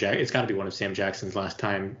It's got to be one of Sam Jackson's last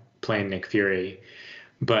time playing Nick Fury.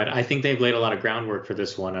 But I think they've laid a lot of groundwork for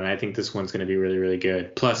this one, and I think this one's going to be really, really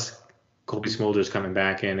good. Plus, Colby Smolder's coming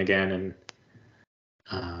back in again,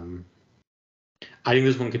 and I think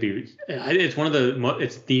this one could be. It's one of the.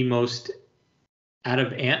 It's the most. Out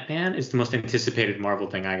of Ant-Man, it's the most anticipated Marvel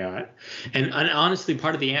thing I got. And honestly,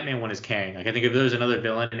 part of the Ant-Man one is Kang. Like, I think if there was another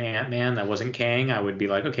villain in Ant-Man that wasn't Kang, I would be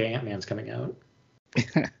like, okay, Ant-Man's coming out.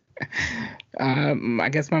 I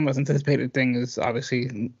guess my most anticipated thing is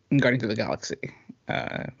obviously Guardians of the Galaxy,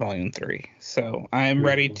 Volume 3. So I'm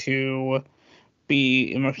ready to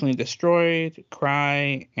be emotionally destroyed,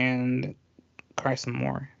 cry, and cry some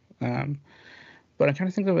more. But I'm trying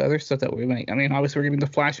to think of other stuff that we make. I mean, obviously we're getting the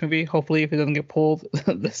Flash movie. Hopefully, if it doesn't get pulled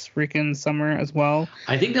this freaking summer as well.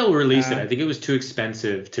 I think they'll release it. I think it was too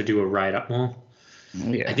expensive to do a write-up. Well,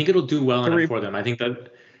 yeah. I think it'll do well enough for them. I think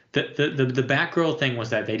that the Batgirl thing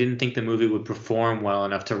was that they didn't think the movie would perform well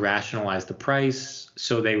enough to rationalize the price,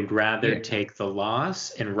 so they would rather take the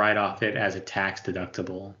loss and write off it as a tax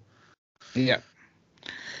deductible. Yeah.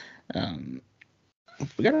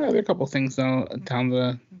 We got another couple things though down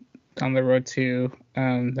the road too.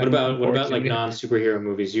 What about like non-superhero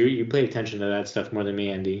movies? You pay attention to that stuff more than me,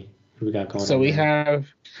 Andy. Who we got going? So we have.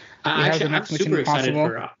 I'm super excited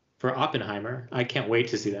for Oppenheimer. I can't wait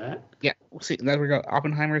to see that. Yeah, see, there we go.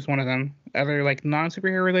 Oppenheimer is one of them. Other like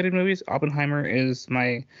non-superhero related movies, Oppenheimer is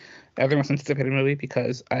my other most anticipated movie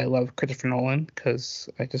because I love Christopher Nolan. Because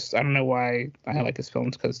I don't know why I like his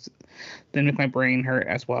films because they make my brain hurt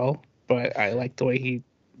as well. But I like the way he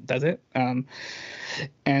does it. And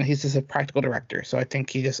he's just a practical director, so I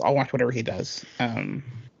think I'll watch whatever he does. And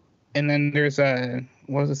then there's what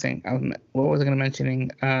was I saying? What was I going to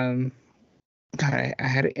mentioning? God, I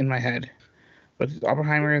had it in my head. But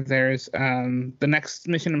Oppenheimer, there's the next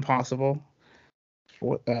Mission Impossible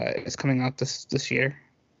is coming out this year,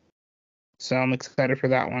 so I'm excited for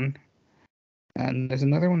that one. And there's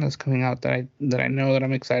another one that's coming out that I know that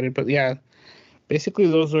I'm excited. But yeah. Basically,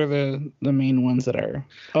 those are the main ones that are.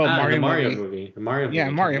 Oh, Mario movie. The Mario movie. Yeah,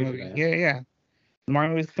 Mario movie. Yeah. The Mario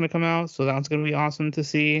movie is going to come out, so that's going to be awesome to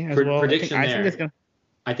see as well. Prediction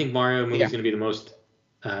I think Mario movie is going to be the most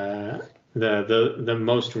the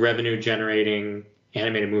most revenue generating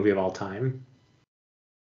animated movie of all time.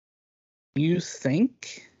 You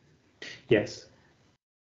think? Yes.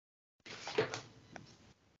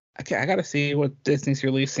 Okay, I got to see what Disney's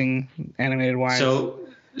releasing animated wise.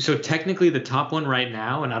 So technically the top one right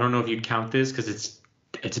now, and I don't know if you'd count this because it's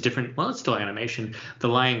a different. Well, it's still animation. The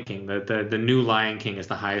Lion King, the new Lion King is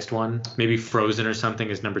the highest one. Maybe Frozen or something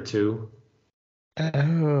is number 2.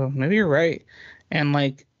 Oh, maybe you're right. And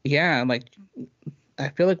like, yeah, like I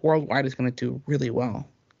feel like worldwide is going to do really well.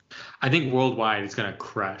 I think worldwide it's going to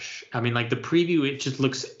crush. I mean, like the preview, it just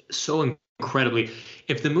looks so incredibly.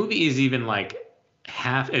 If the movie is even like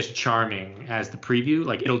half as charming as the preview,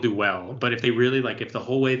 like it'll do well. But if they really like, if the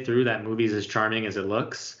whole way through that movie is as charming as it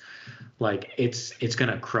looks, like it's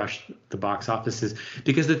gonna crush the box offices.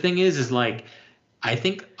 Because the thing is like, I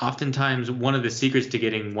think oftentimes one of the secrets to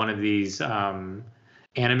getting one of these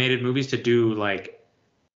animated movies to do like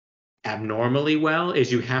abnormally well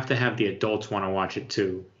is you have to have the adults want to watch it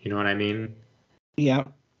too. You know what I mean? Yeah.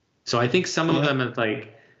 So I think some of them are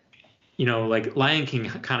like, you know, like Lion King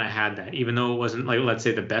kind of had that, even though it wasn't like, let's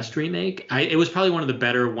say the best remake. It was probably one of the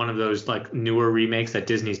better, one of those like newer remakes that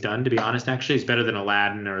Disney's done, to be honest. Actually, it's better than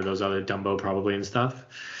Aladdin or those other Dumbo probably and stuff.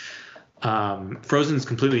 Frozen's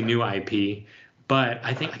completely new IP, but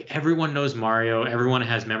I think like everyone knows Mario. Everyone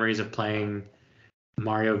has memories of playing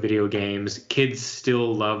Mario video games. Kids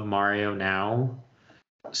still love Mario now.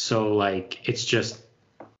 So like, it's just,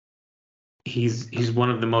 he's one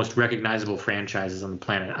of the most recognizable franchises on the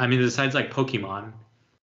planet. I mean, besides like Pokemon,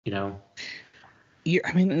 you know. Yeah,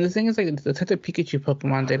 I mean, the thing is, like, the Detective Pikachu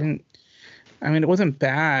Pokemon, they didn't. I mean, it wasn't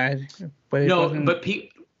bad, but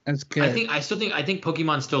That's good. I think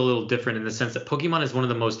Pokemon's still a little different in the sense that Pokemon is one of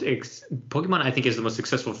the Pokemon I think is the most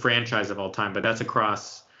successful franchise of all time, but that's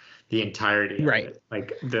across the entirety of Right. it.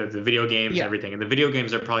 Like the video games, Yeah. everything. And the video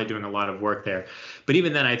games are probably doing a lot of work there. But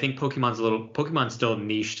even then I think Pokemon's still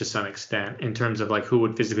niche to some extent in terms of like who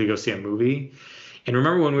would physically go see a movie. And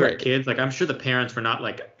remember when we were Right. kids, like I'm sure the parents were not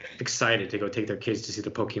like excited to go take their kids to see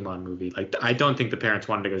the Pokemon movie. Like I don't think the parents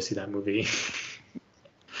wanted to go see that movie.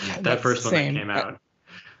 That That's first one that same. came out.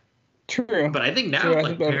 True. But I think now, True.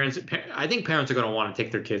 like I think parents are gonna want to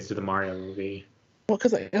take their kids to the Mario movie. Well,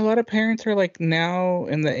 because like, a lot of parents are like now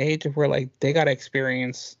in the age of where like they got to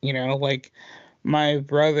experience, like my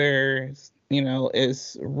brother,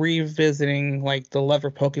 is revisiting like the love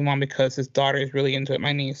for Pokemon because his daughter is really into it.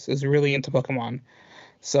 My niece is really into Pokemon.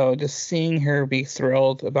 So just seeing her be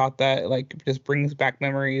thrilled about that, like, just brings back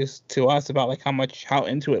memories to us about like how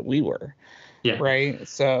into it we were, Yeah. right?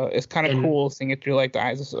 So it's kind of And cool seeing it through like the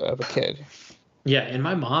eyes of a kid. yeah, and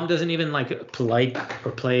my mom doesn't even like play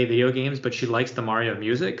video games, but she likes the Mario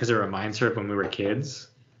music because it reminds her of when we were kids.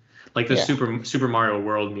 Like the Yeah. Super Mario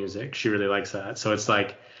World music, she really likes that. So it's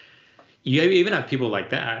like you even have people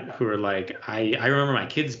like that who are like, I remember my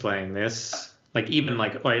kids playing this. Like even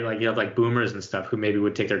like you have like boomers and stuff who maybe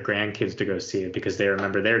would take their grandkids to go see it because they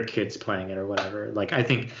remember their kids playing it or whatever. Like I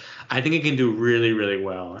think it can do really, really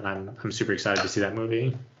well, and I'm super excited to see that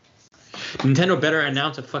movie. Nintendo better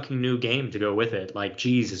announce a fucking new game to go with it. Like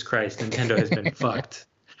Jesus Christ, Nintendo has been fucked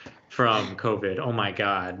from COVID. Oh my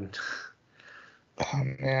God. Oh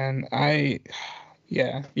man,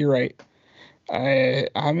 yeah, you're right. I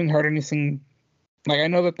haven't heard anything. Like I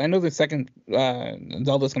know the second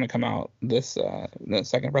Zelda's gonna come out the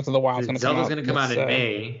second Breath of the Wild's gonna come Zelda's out. gonna come out in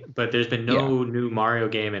May, but there's been Yeah. no new Mario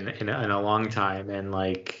game in a long time, and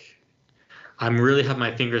like I'm really have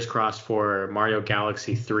my fingers crossed for Mario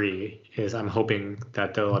Galaxy 3. I'm hoping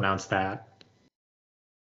that they'll announce that.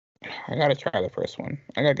 I gotta try the first one.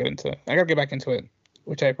 I gotta get back into it,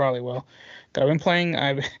 which I probably will. I've been playing.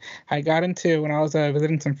 I got into when I was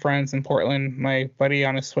visiting some friends in Portland. My buddy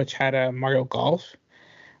on his Switch had a Mario Golf.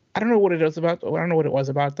 I don't know what it was about. I don't know what it was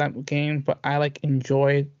about that game, but I like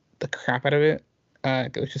enjoyed the crap out of it.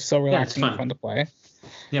 It was just so relaxing and fun to play.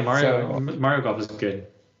 Yeah, Mario Golf is good.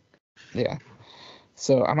 Yeah,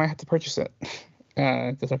 so I might have to purchase it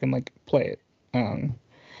just so I can like play it.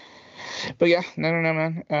 But yeah, no,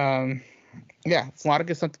 man. Yeah, it's a lot of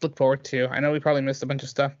good stuff to look forward to. I know we probably missed a bunch of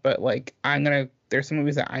stuff, but like there's some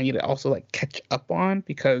movies that I need to also like catch up on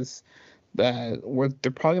because they're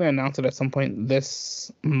probably gonna announce it at some point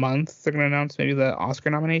this month. They're gonna announce maybe the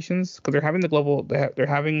Oscar nominations because they're having they're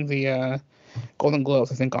having the Golden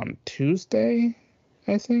Globes I think on Tuesday,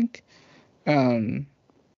 I think. And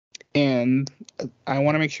I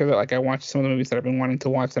want to make sure that like I watch some of the movies that I've been wanting to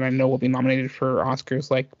watch that I know will be nominated for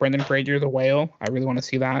Oscars, like Brendan Fraser, The Whale. I really want to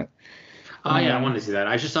see that. Oh yeah, I wanted to see that.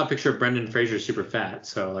 I just saw a picture of Brendan Fraser super fat,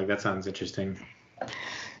 so like that sounds interesting.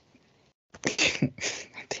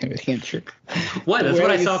 Damn it, Andrew. What? That's what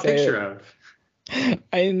I saw a picture of.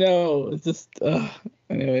 I know. It's just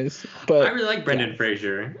anyways. But I really like Brendan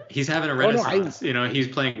Fraser. He's having a renaissance. He's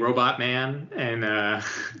playing Robot Man and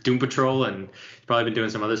Doom Patrol, and he's probably been doing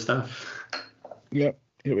some other stuff. Yep.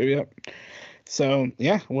 So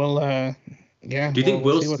yeah, well, yeah. Do you think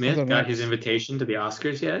Will Smith got his invitation to the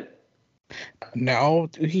Oscars yet? No,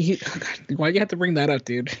 why do you have to bring that up,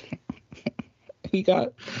 dude? He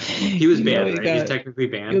was banned, right? He's technically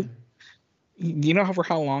banned. You know for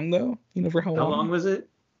how long though? You know for how long? How long was it?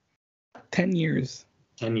 10 years.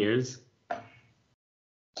 10 years?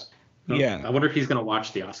 Yeah. I wonder if he's gonna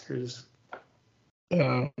watch the Oscars.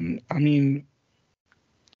 I mean,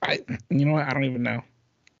 you know what? I don't even know.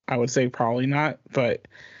 I would say probably not, but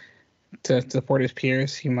to support his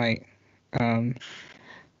peers, he might.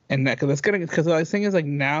 And that because the thing is like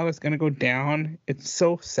now that's gonna go down. It's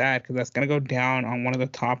so sad because that's gonna go down on one of the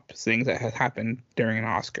top things that has happened during an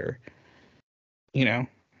Oscar.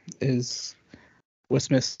 Is Will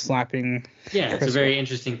Smith slapping. Yeah, it's a very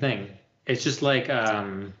interesting thing. It's just like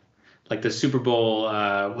the Super Bowl.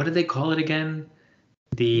 What did they call it again?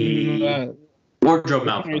 The wardrobe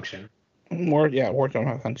malfunction. Wardrobe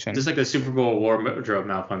malfunction. Just like the Super Bowl wardrobe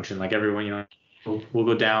malfunction. Like everyone, will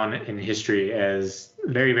go down in history as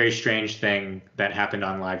a very, very strange thing that happened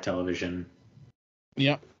on live television.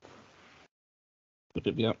 Yep.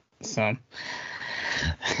 So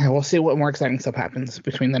we'll see what more exciting stuff happens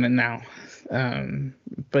between then and now.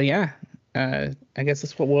 But yeah, I guess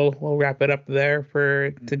that's what we'll wrap it up there for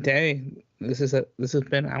today. This has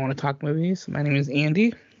been I Want to Talk Movies. My name is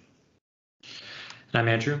Andy. And I'm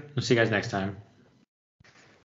Andrew. We'll see you guys next time.